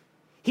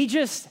 He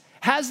just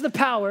has the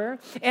power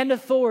and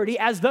authority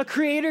as the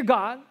creator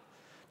God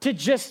to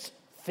just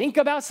think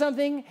about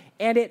something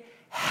and it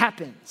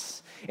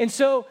happens. And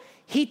so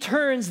he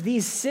turns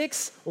these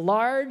 6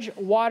 large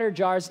water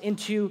jars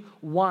into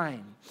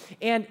wine.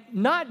 And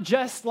not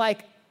just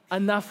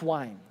enough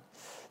wine.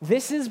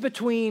 This is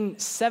between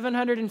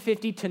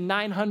 750 to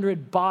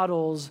 900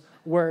 bottles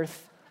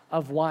worth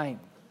of wine.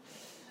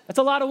 That's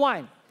a lot of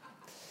wine.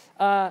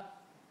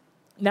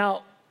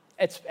 Now,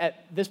 it's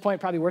at this point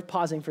probably worth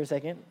pausing for a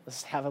second.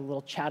 Let's have a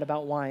little chat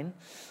about wine.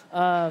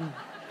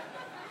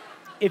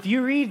 If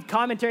you read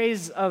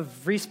commentaries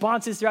of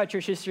responses throughout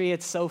church history,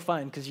 it's so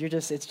fun because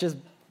it just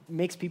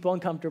makes people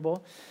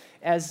uncomfortable,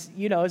 as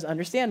is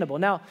understandable.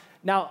 Now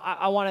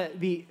I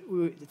want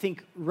to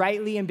think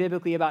rightly and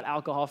biblically about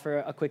alcohol for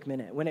a quick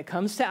minute. When it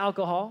comes to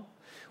alcohol,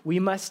 we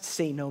must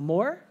say no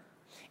more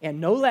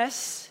and no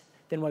less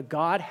than what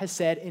God has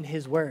said in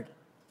his word.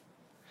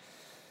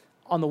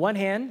 On the one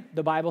hand,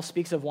 the Bible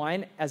speaks of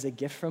wine as a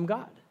gift from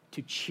God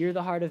to cheer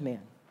the heart of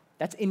man.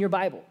 That's in your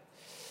Bible.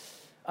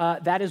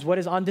 That is what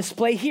is on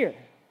display here.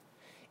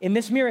 In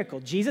this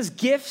miracle, Jesus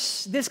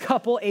gifts this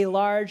couple a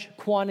large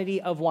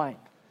quantity of wine.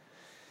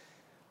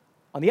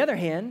 On the other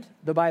hand,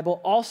 the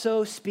Bible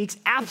also speaks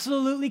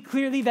absolutely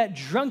clearly that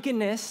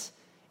drunkenness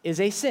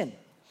is a sin.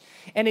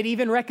 And it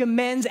even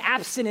recommends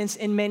abstinence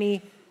in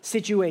many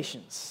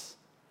situations.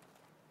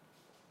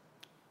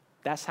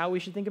 That's how we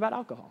should think about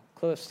alcohol.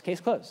 Case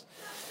closed.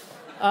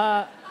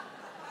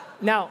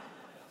 Now,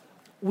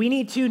 we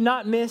need to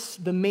not miss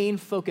the main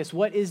focus.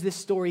 What is this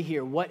story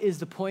here? What is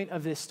the point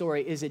of this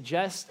story? Is it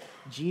just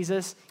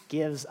Jesus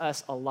gives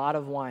us a lot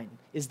of wine?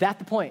 Is that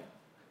the point?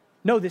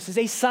 No, this is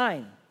a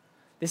sign.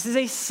 This is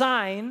a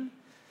sign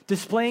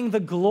displaying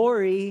the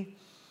glory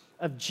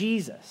of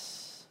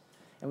Jesus.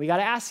 And we got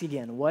to ask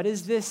again, what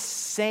is this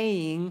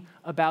saying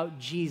about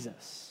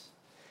Jesus?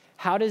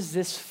 How does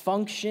this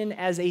function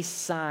as a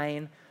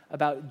sign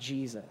about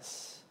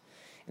Jesus?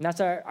 And that's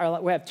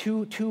we have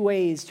two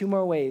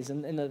more ways.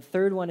 And the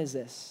third one is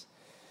this.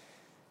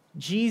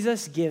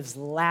 Jesus gives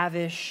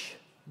lavish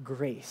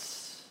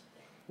grace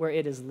where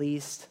it is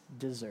least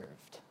deserved.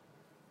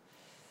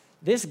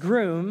 This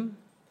groom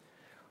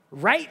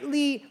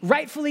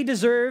rightfully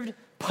deserved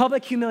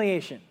public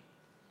humiliation.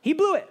 He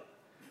blew it.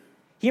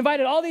 He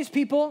invited all these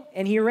people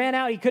and he ran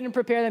out. He couldn't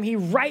prepare them. He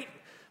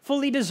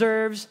rightfully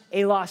deserves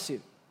a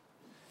lawsuit.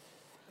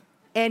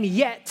 And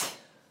yet,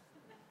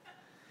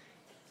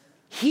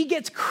 he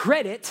gets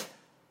credit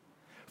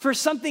for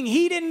something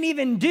he didn't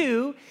even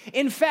do.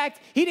 In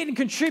fact, he didn't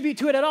contribute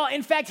to it at all.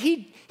 In fact,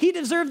 he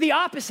deserved the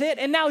opposite,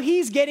 and now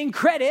he's getting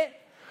credit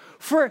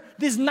for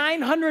this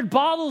 900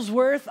 bottles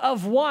worth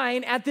of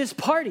wine at this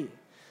party.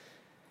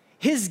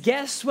 His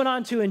guests went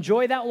on to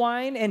enjoy that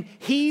wine, and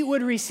he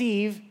would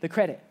receive the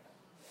credit.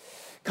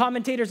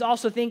 Commentators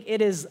also think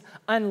it is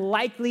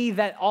unlikely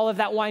that all of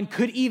that wine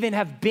could even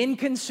have been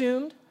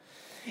consumed.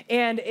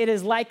 And it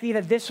is likely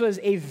that this was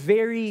a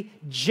very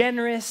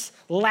generous,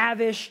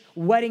 lavish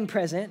wedding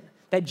present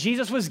that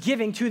Jesus was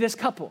giving to this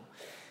couple.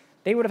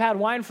 They would have had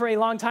wine for a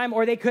long time,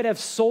 or they could have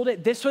sold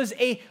it. This was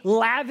a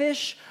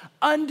lavish,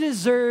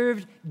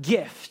 undeserved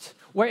gift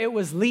where it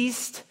was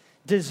least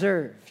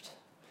deserved.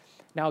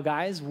 Now,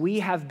 guys, we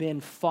have been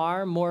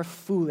far more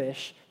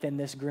foolish than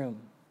this groom.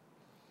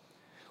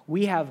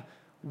 We have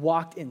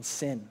walked in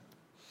sin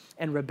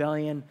and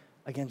rebellion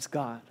against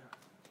God.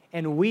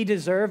 And we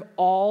deserve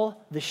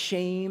all the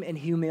shame and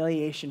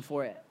humiliation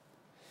for it.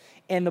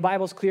 And the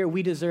Bible's clear,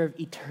 we deserve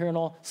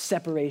eternal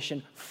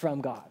separation from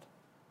God.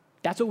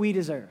 That's what we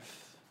deserve.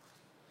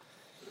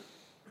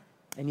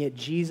 And yet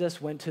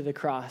Jesus went to the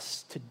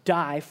cross to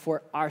die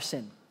for our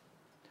sin,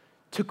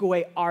 took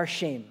away our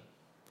shame,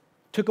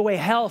 took away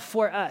hell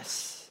for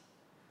us,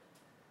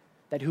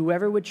 that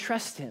whoever would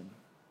trust him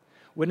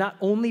would not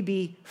only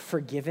be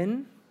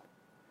forgiven,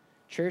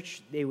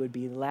 church, they would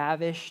be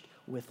lavished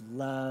with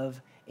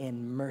love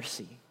and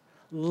mercy.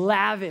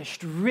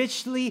 Lavished,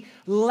 richly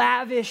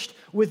lavished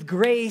with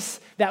grace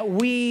that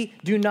we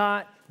do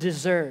not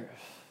deserve.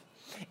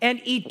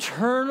 And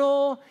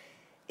eternal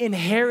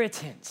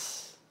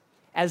inheritance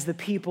as the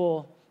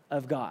people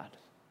of God.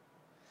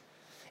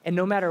 And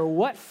no matter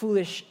what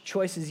foolish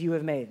choices you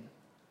have made,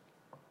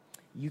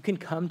 you can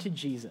come to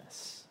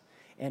Jesus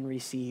and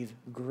receive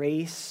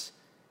grace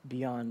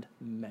beyond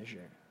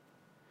measure.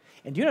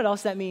 And do you know what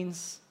else that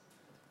means?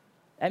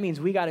 That means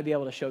we got to be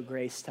able to show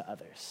grace to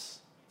others.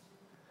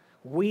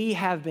 We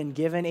have been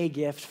given a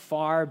gift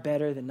far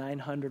better than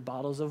 900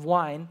 bottles of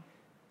wine.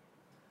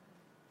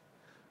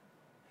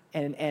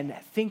 And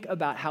think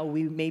about how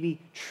we maybe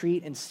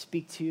treat and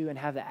speak to and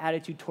have the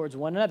attitude towards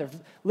one another.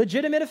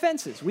 Legitimate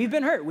offenses. We've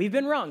been hurt. We've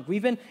been wronged.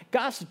 We've been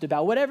gossiped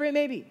about, whatever it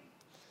may be.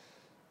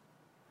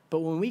 But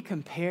when we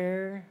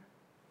compare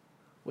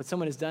what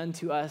someone has done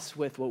to us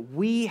with what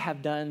we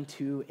have done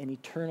to an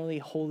eternally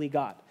holy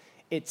God,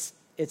 it's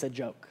a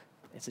joke.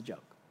 It's a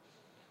joke.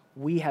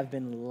 We have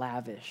been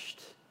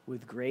lavished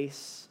with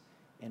grace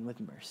and with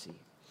mercy.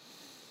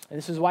 And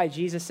this is why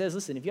Jesus says,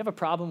 listen, if you have a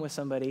problem with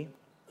somebody,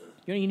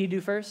 you know what you need to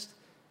do first?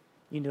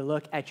 You need to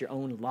look at your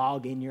own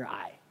log in your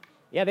eye.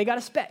 Yeah, they got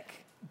a speck,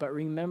 but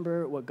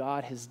remember what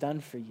God has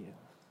done for you.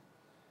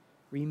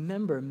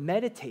 Remember,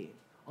 meditate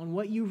on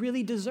what you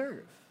really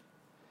deserve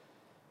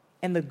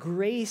and the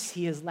grace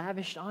he has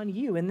lavished on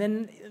you. And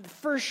then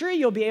for sure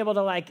you'll be able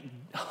to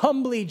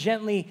humbly,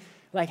 gently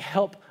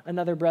help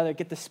another brother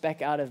get the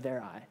speck out of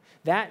their eye.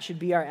 That should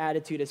be our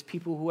attitude as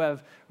people who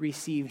have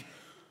received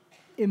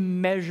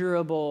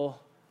immeasurable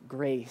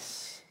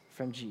grace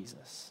from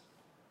Jesus.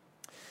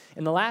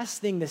 And the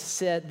last thing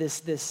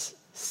this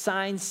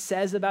sign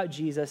says about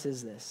Jesus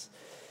is this.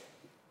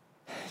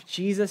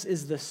 Jesus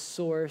is the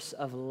source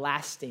of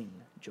lasting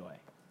joy.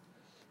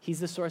 He's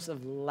the source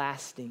of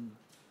lasting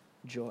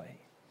joy.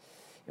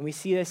 And we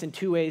see this in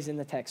two ways in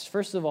the text.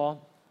 First of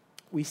all,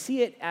 we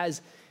see it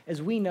as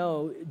we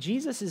know,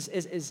 Jesus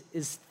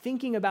is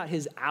thinking about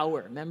his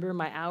hour. Remember,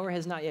 my hour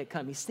has not yet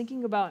come. He's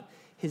thinking about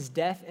his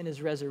death and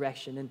his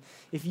resurrection. And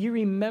if you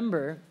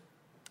remember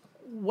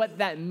what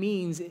that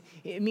means,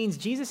 it means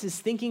Jesus is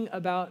thinking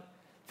about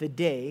the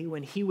day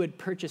when he would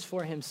purchase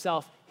for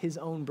himself his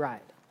own bride.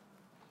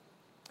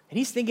 And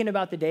he's thinking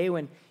about the day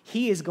when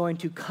he is going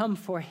to come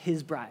for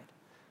his bride,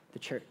 the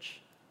church.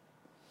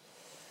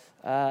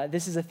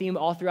 This is a theme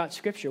all throughout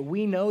Scripture.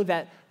 We know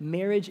that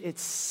marriage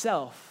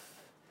itself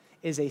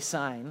is a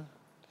sign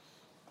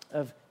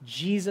of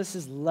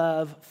Jesus'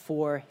 love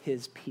for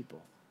his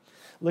people.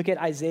 Look at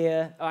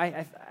Isaiah.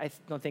 I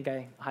don't think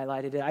I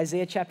highlighted it.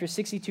 Isaiah chapter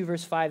 62,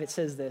 verse 5, it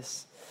says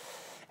this.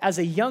 As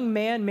a young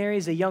man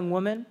marries a young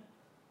woman,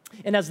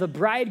 and as the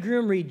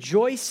bridegroom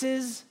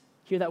rejoices,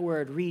 hear that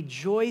word,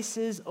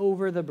 rejoices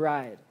over the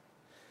bride,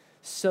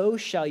 so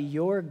shall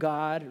your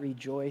God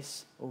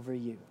rejoice over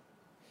you.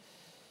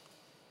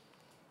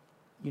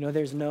 You know,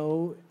 there's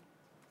no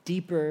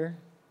deeper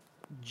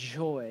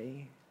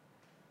joy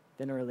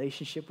than a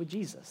relationship with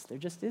Jesus. There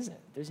just isn't.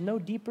 There's no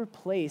deeper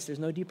place. There's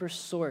no deeper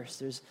source.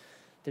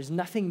 There's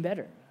nothing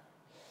better.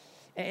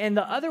 And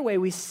the other way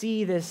we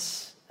see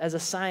this as a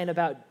sign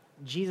about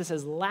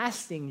Jesus'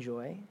 lasting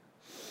joy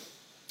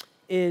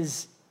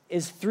is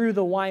through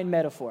the wine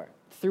metaphor.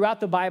 Throughout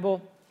the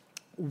Bible,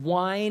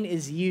 wine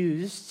is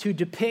used to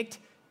depict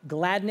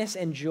gladness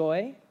and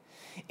joy,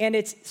 and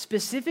it's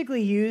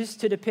specifically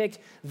used to depict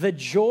the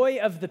joy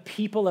of the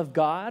people of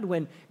God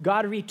when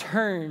God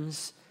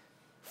returns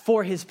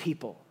for his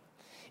people.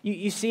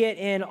 You see it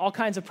in all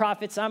kinds of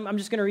prophets. I'm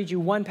just going to read you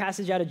one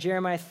passage out of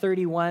Jeremiah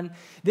 31.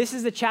 This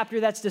is the chapter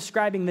that's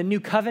describing the new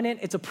covenant.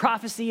 It's a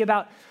prophecy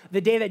about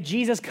the day that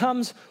Jesus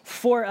comes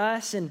for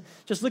us. And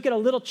just look at a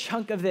little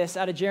chunk of this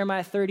out of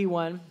Jeremiah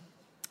 31.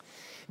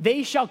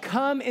 They shall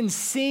come and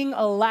sing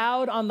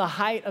aloud on the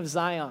height of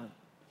Zion,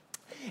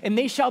 and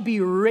they shall be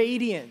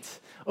radiant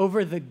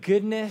over the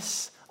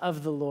goodness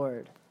of the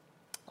Lord,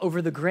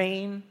 over the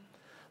grain,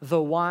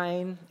 the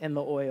wine, and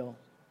the oil,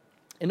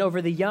 and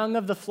over the young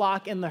of the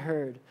flock and the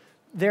herd.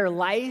 Their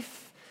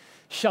life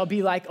shall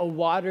be like a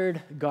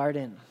watered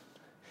garden,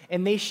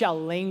 and they shall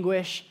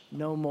languish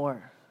no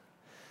more.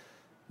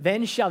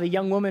 Then shall the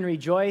young woman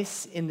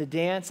rejoice in the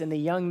dance, and the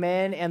young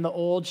men and the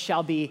old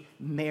shall be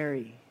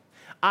merry.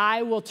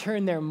 I will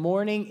turn their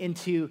mourning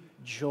into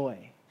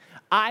joy.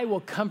 I will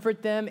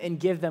comfort them and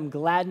give them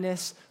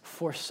gladness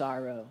for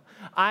sorrow.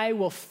 I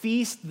will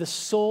feast the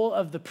soul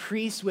of the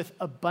priest with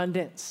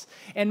abundance,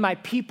 and my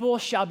people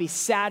shall be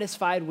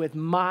satisfied with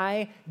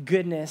my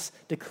goodness,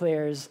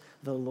 declares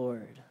the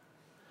Lord.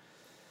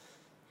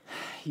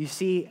 You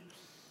see,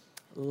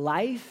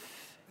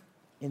 life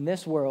in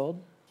this world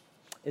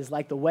is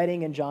like the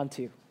wedding in John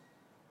 2.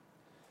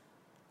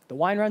 The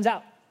wine runs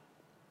out.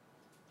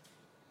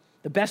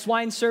 The best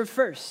wine served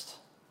first.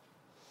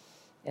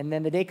 And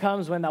then the day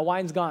comes when that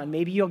wine's gone.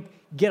 Maybe you'll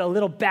get a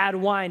little bad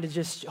wine to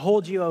just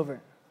hold you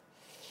over.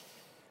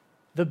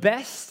 The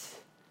best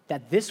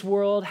that this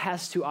world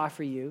has to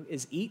offer you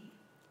is eat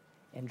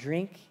and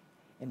drink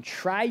and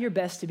try your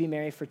best to be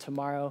merry, for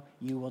tomorrow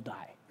you will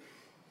die.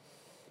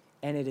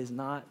 And it is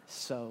not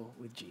so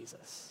with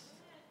Jesus.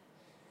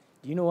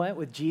 Do you know what?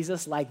 With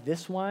Jesus, like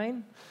this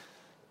wine,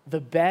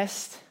 the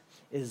best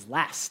is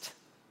last.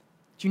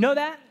 Do you know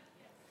that?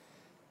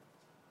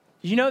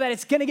 Did you know that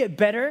it's going to get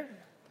better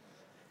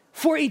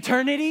for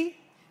eternity?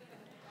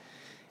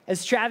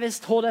 As Travis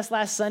told us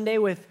last Sunday,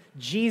 with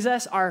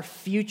Jesus, our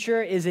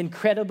future is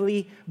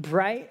incredibly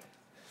bright.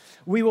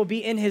 We will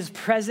be in his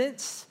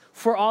presence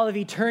for all of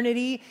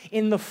eternity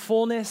in the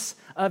fullness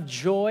of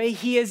joy.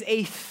 He is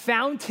a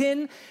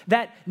fountain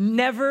that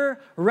never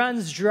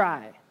runs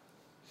dry.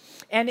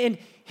 And in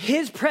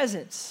his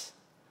presence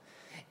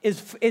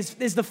is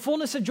the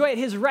fullness of joy. At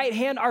his right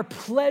hand are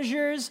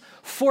pleasures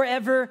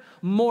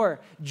forevermore.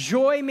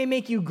 Joy may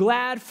make you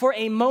glad for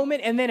a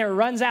moment and then it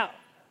runs out.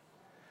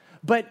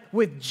 But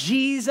with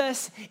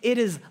Jesus, it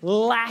is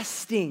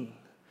lasting,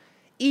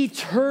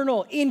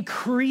 eternal,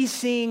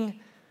 increasing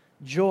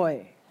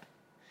joy.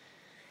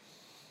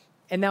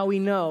 And now we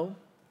know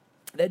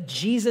that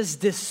Jesus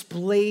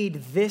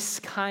displayed this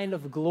kind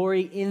of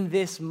glory in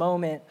this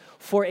moment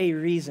for a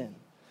reason,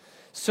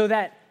 so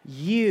that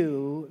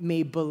you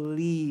may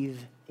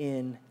believe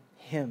in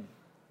him.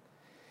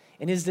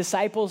 And his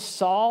disciples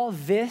saw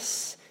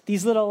these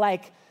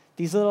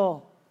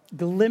little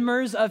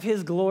glimmers of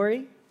his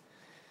glory,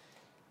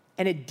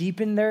 and it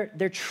deepened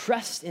their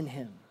trust in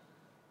him.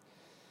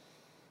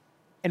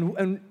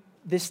 And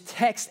this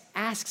text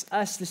asks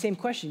us the same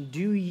question.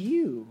 Do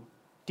you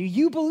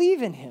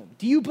believe in him?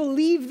 Do you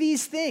believe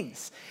these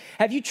things?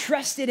 Have you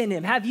trusted in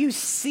him? Have you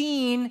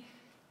seen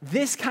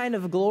this kind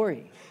of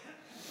glory?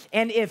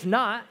 And if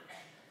not,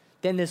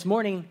 then this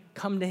morning,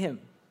 come to him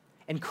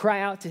and cry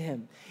out to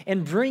him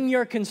and bring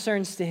your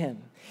concerns to him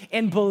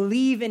and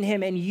believe in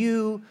him, and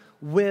you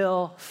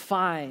will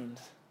find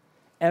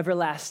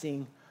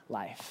everlasting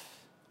life.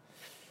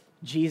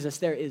 Jesus,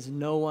 there is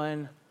no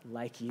one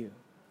like you.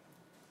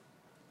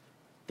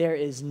 There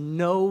is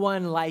no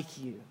one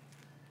like you.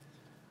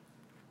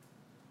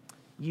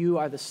 You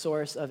are the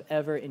source of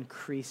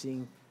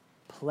ever-increasing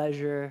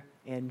pleasure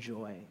and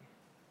joy.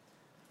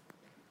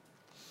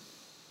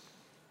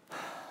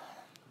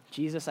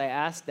 Jesus, I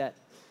ask that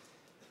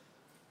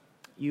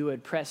you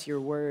would press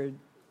your word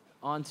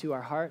onto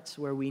our hearts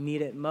where we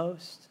need it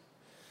most,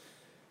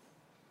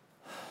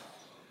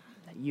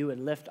 that you would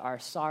lift our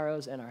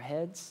sorrows and our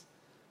heads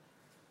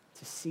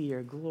to see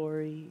your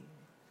glory,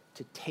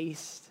 to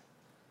taste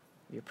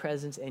your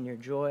presence and your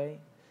joy.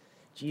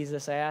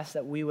 Jesus, I ask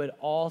that we would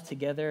all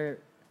together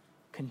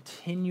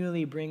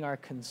continually bring our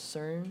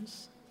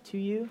concerns to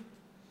you,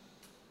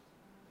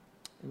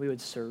 and we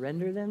would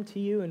surrender them to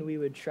you, and we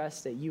would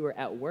trust that you are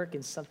at work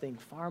in something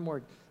far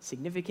more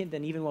significant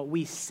than even what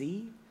we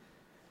see.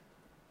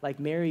 Like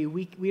Mary,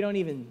 we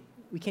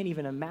can't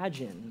even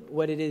imagine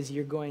what it is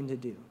you're going to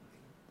do.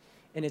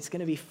 And it's going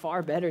to be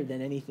far better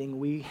than anything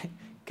we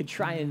could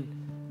try and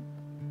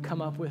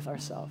come up with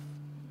ourselves.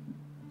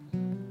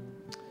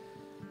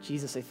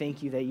 Jesus, I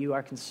thank you that you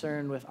are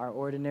concerned with our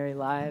ordinary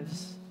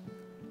lives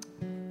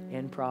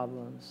and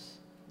problems.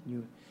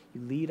 You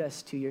lead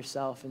us to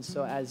yourself. And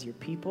so as your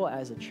people,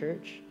 as a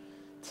church,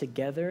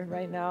 together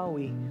right now,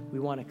 we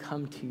want to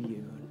come to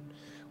you.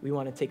 We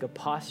want to take a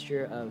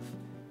posture of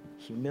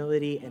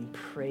humility and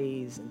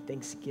praise and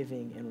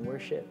thanksgiving and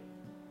worship.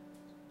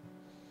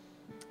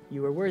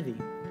 You are worthy.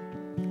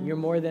 You're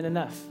more than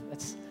enough.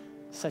 That's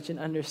such an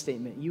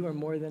understatement. You are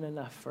more than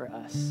enough for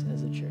us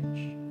as a church.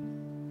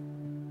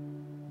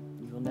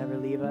 You will never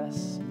leave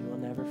us. You will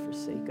never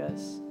forsake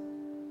us.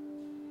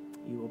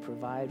 You will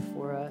provide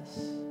for us.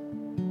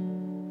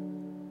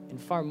 And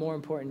far more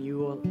important, you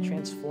will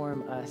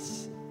transform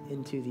us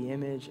into the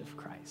image of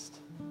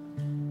Christ.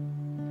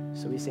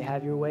 So we say,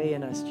 have your way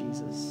in us,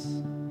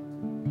 Jesus.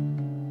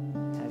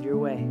 Have your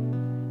way.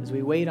 As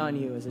we wait on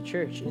you as a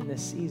church in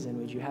this season,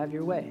 would you have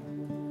your way?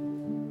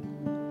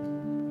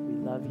 We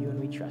love you and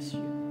we trust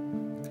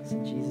you. It's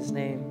in Jesus'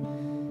 name,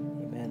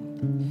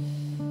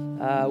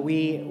 amen.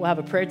 We will have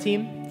a prayer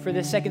team for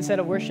this second set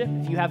of worship.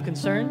 If you have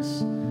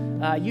concerns,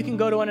 you can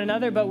go to one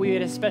another, but we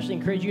would especially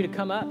encourage you to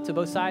come up to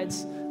both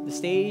sides of the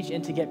stage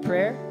and to get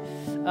prayer.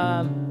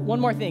 One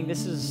more thing.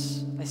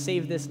 I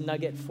saved this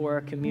nugget for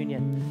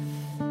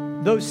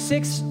communion. Those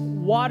 6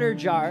 water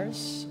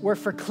jars were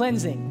for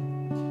cleansing.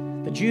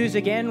 The Jews,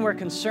 again, were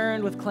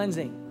concerned with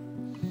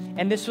cleansing.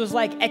 And this was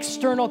like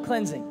external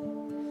cleansing.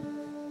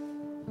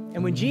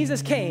 And when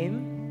Jesus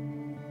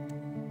came,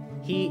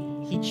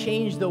 he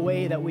changed the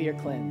way that we are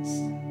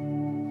cleansed.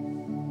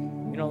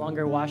 We no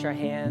longer wash our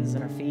hands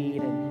and our feet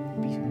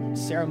and be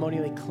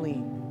ceremonially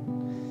clean.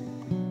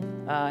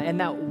 And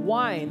that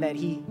wine that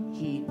he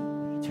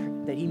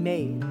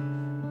made,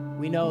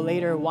 we know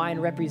later wine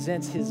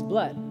represents his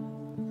blood.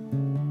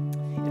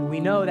 And we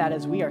know that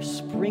as we are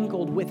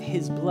sprinkled with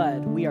his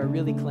blood, we are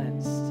really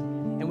cleansed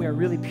and we are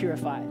really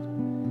purified.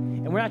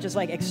 And we're not just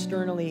like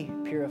externally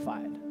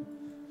purified.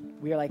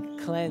 We are like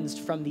cleansed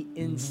from the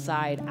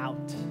inside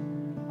out.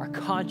 Our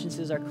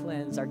consciences are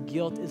cleansed. Our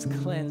guilt is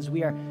cleansed.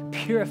 We are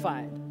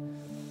purified.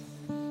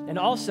 And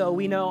also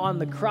we know on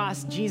the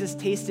cross, Jesus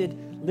tasted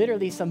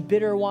literally some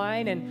bitter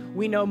wine, and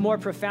we know more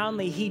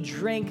profoundly, he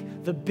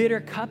drank the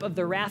bitter cup of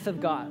the wrath of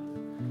God.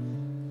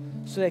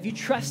 So that if you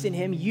trust in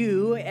him,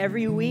 you,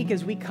 every week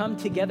as we come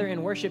together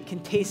in worship, can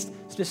taste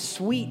the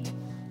sweet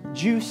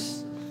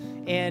juice,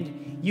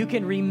 and you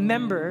can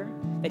remember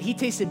that he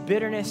tasted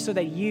bitterness so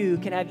that you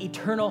can have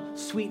eternal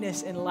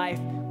sweetness in life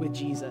with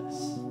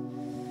Jesus.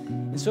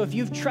 And so if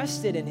you've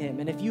trusted in him,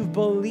 and if you've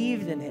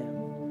believed in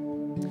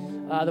him,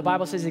 The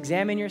Bible says,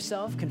 examine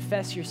yourself,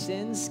 confess your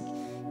sins,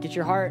 get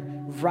your heart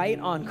right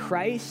on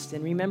Christ,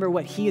 and remember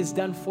what he has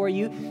done for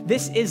you.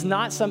 This is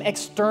not some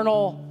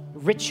external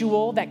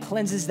ritual that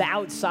cleanses the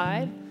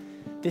outside.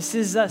 This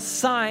is a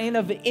sign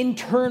of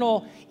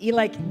internal,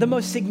 like the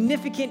most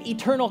significant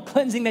eternal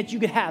cleansing that you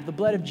could have, the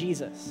blood of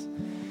Jesus.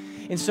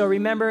 And so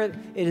remember,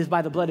 it is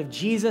by the blood of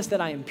Jesus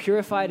that I am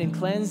purified and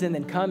cleansed, and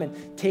then come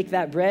and take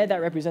that bread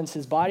that represents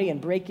his body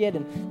and break it,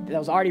 and that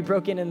was already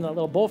broken in the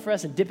little bowl for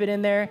us, and dip it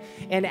in there.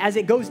 And as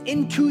it goes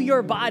into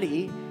your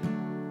body,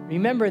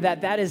 remember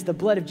that that is the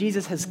blood of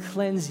Jesus has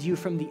cleansed you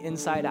from the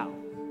inside out.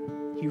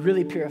 He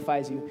really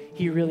purifies you.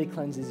 He really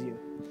cleanses you.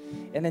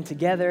 And then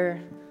together,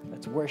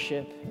 let's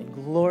worship and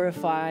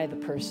glorify the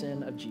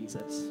person of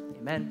Jesus.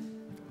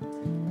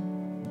 Amen.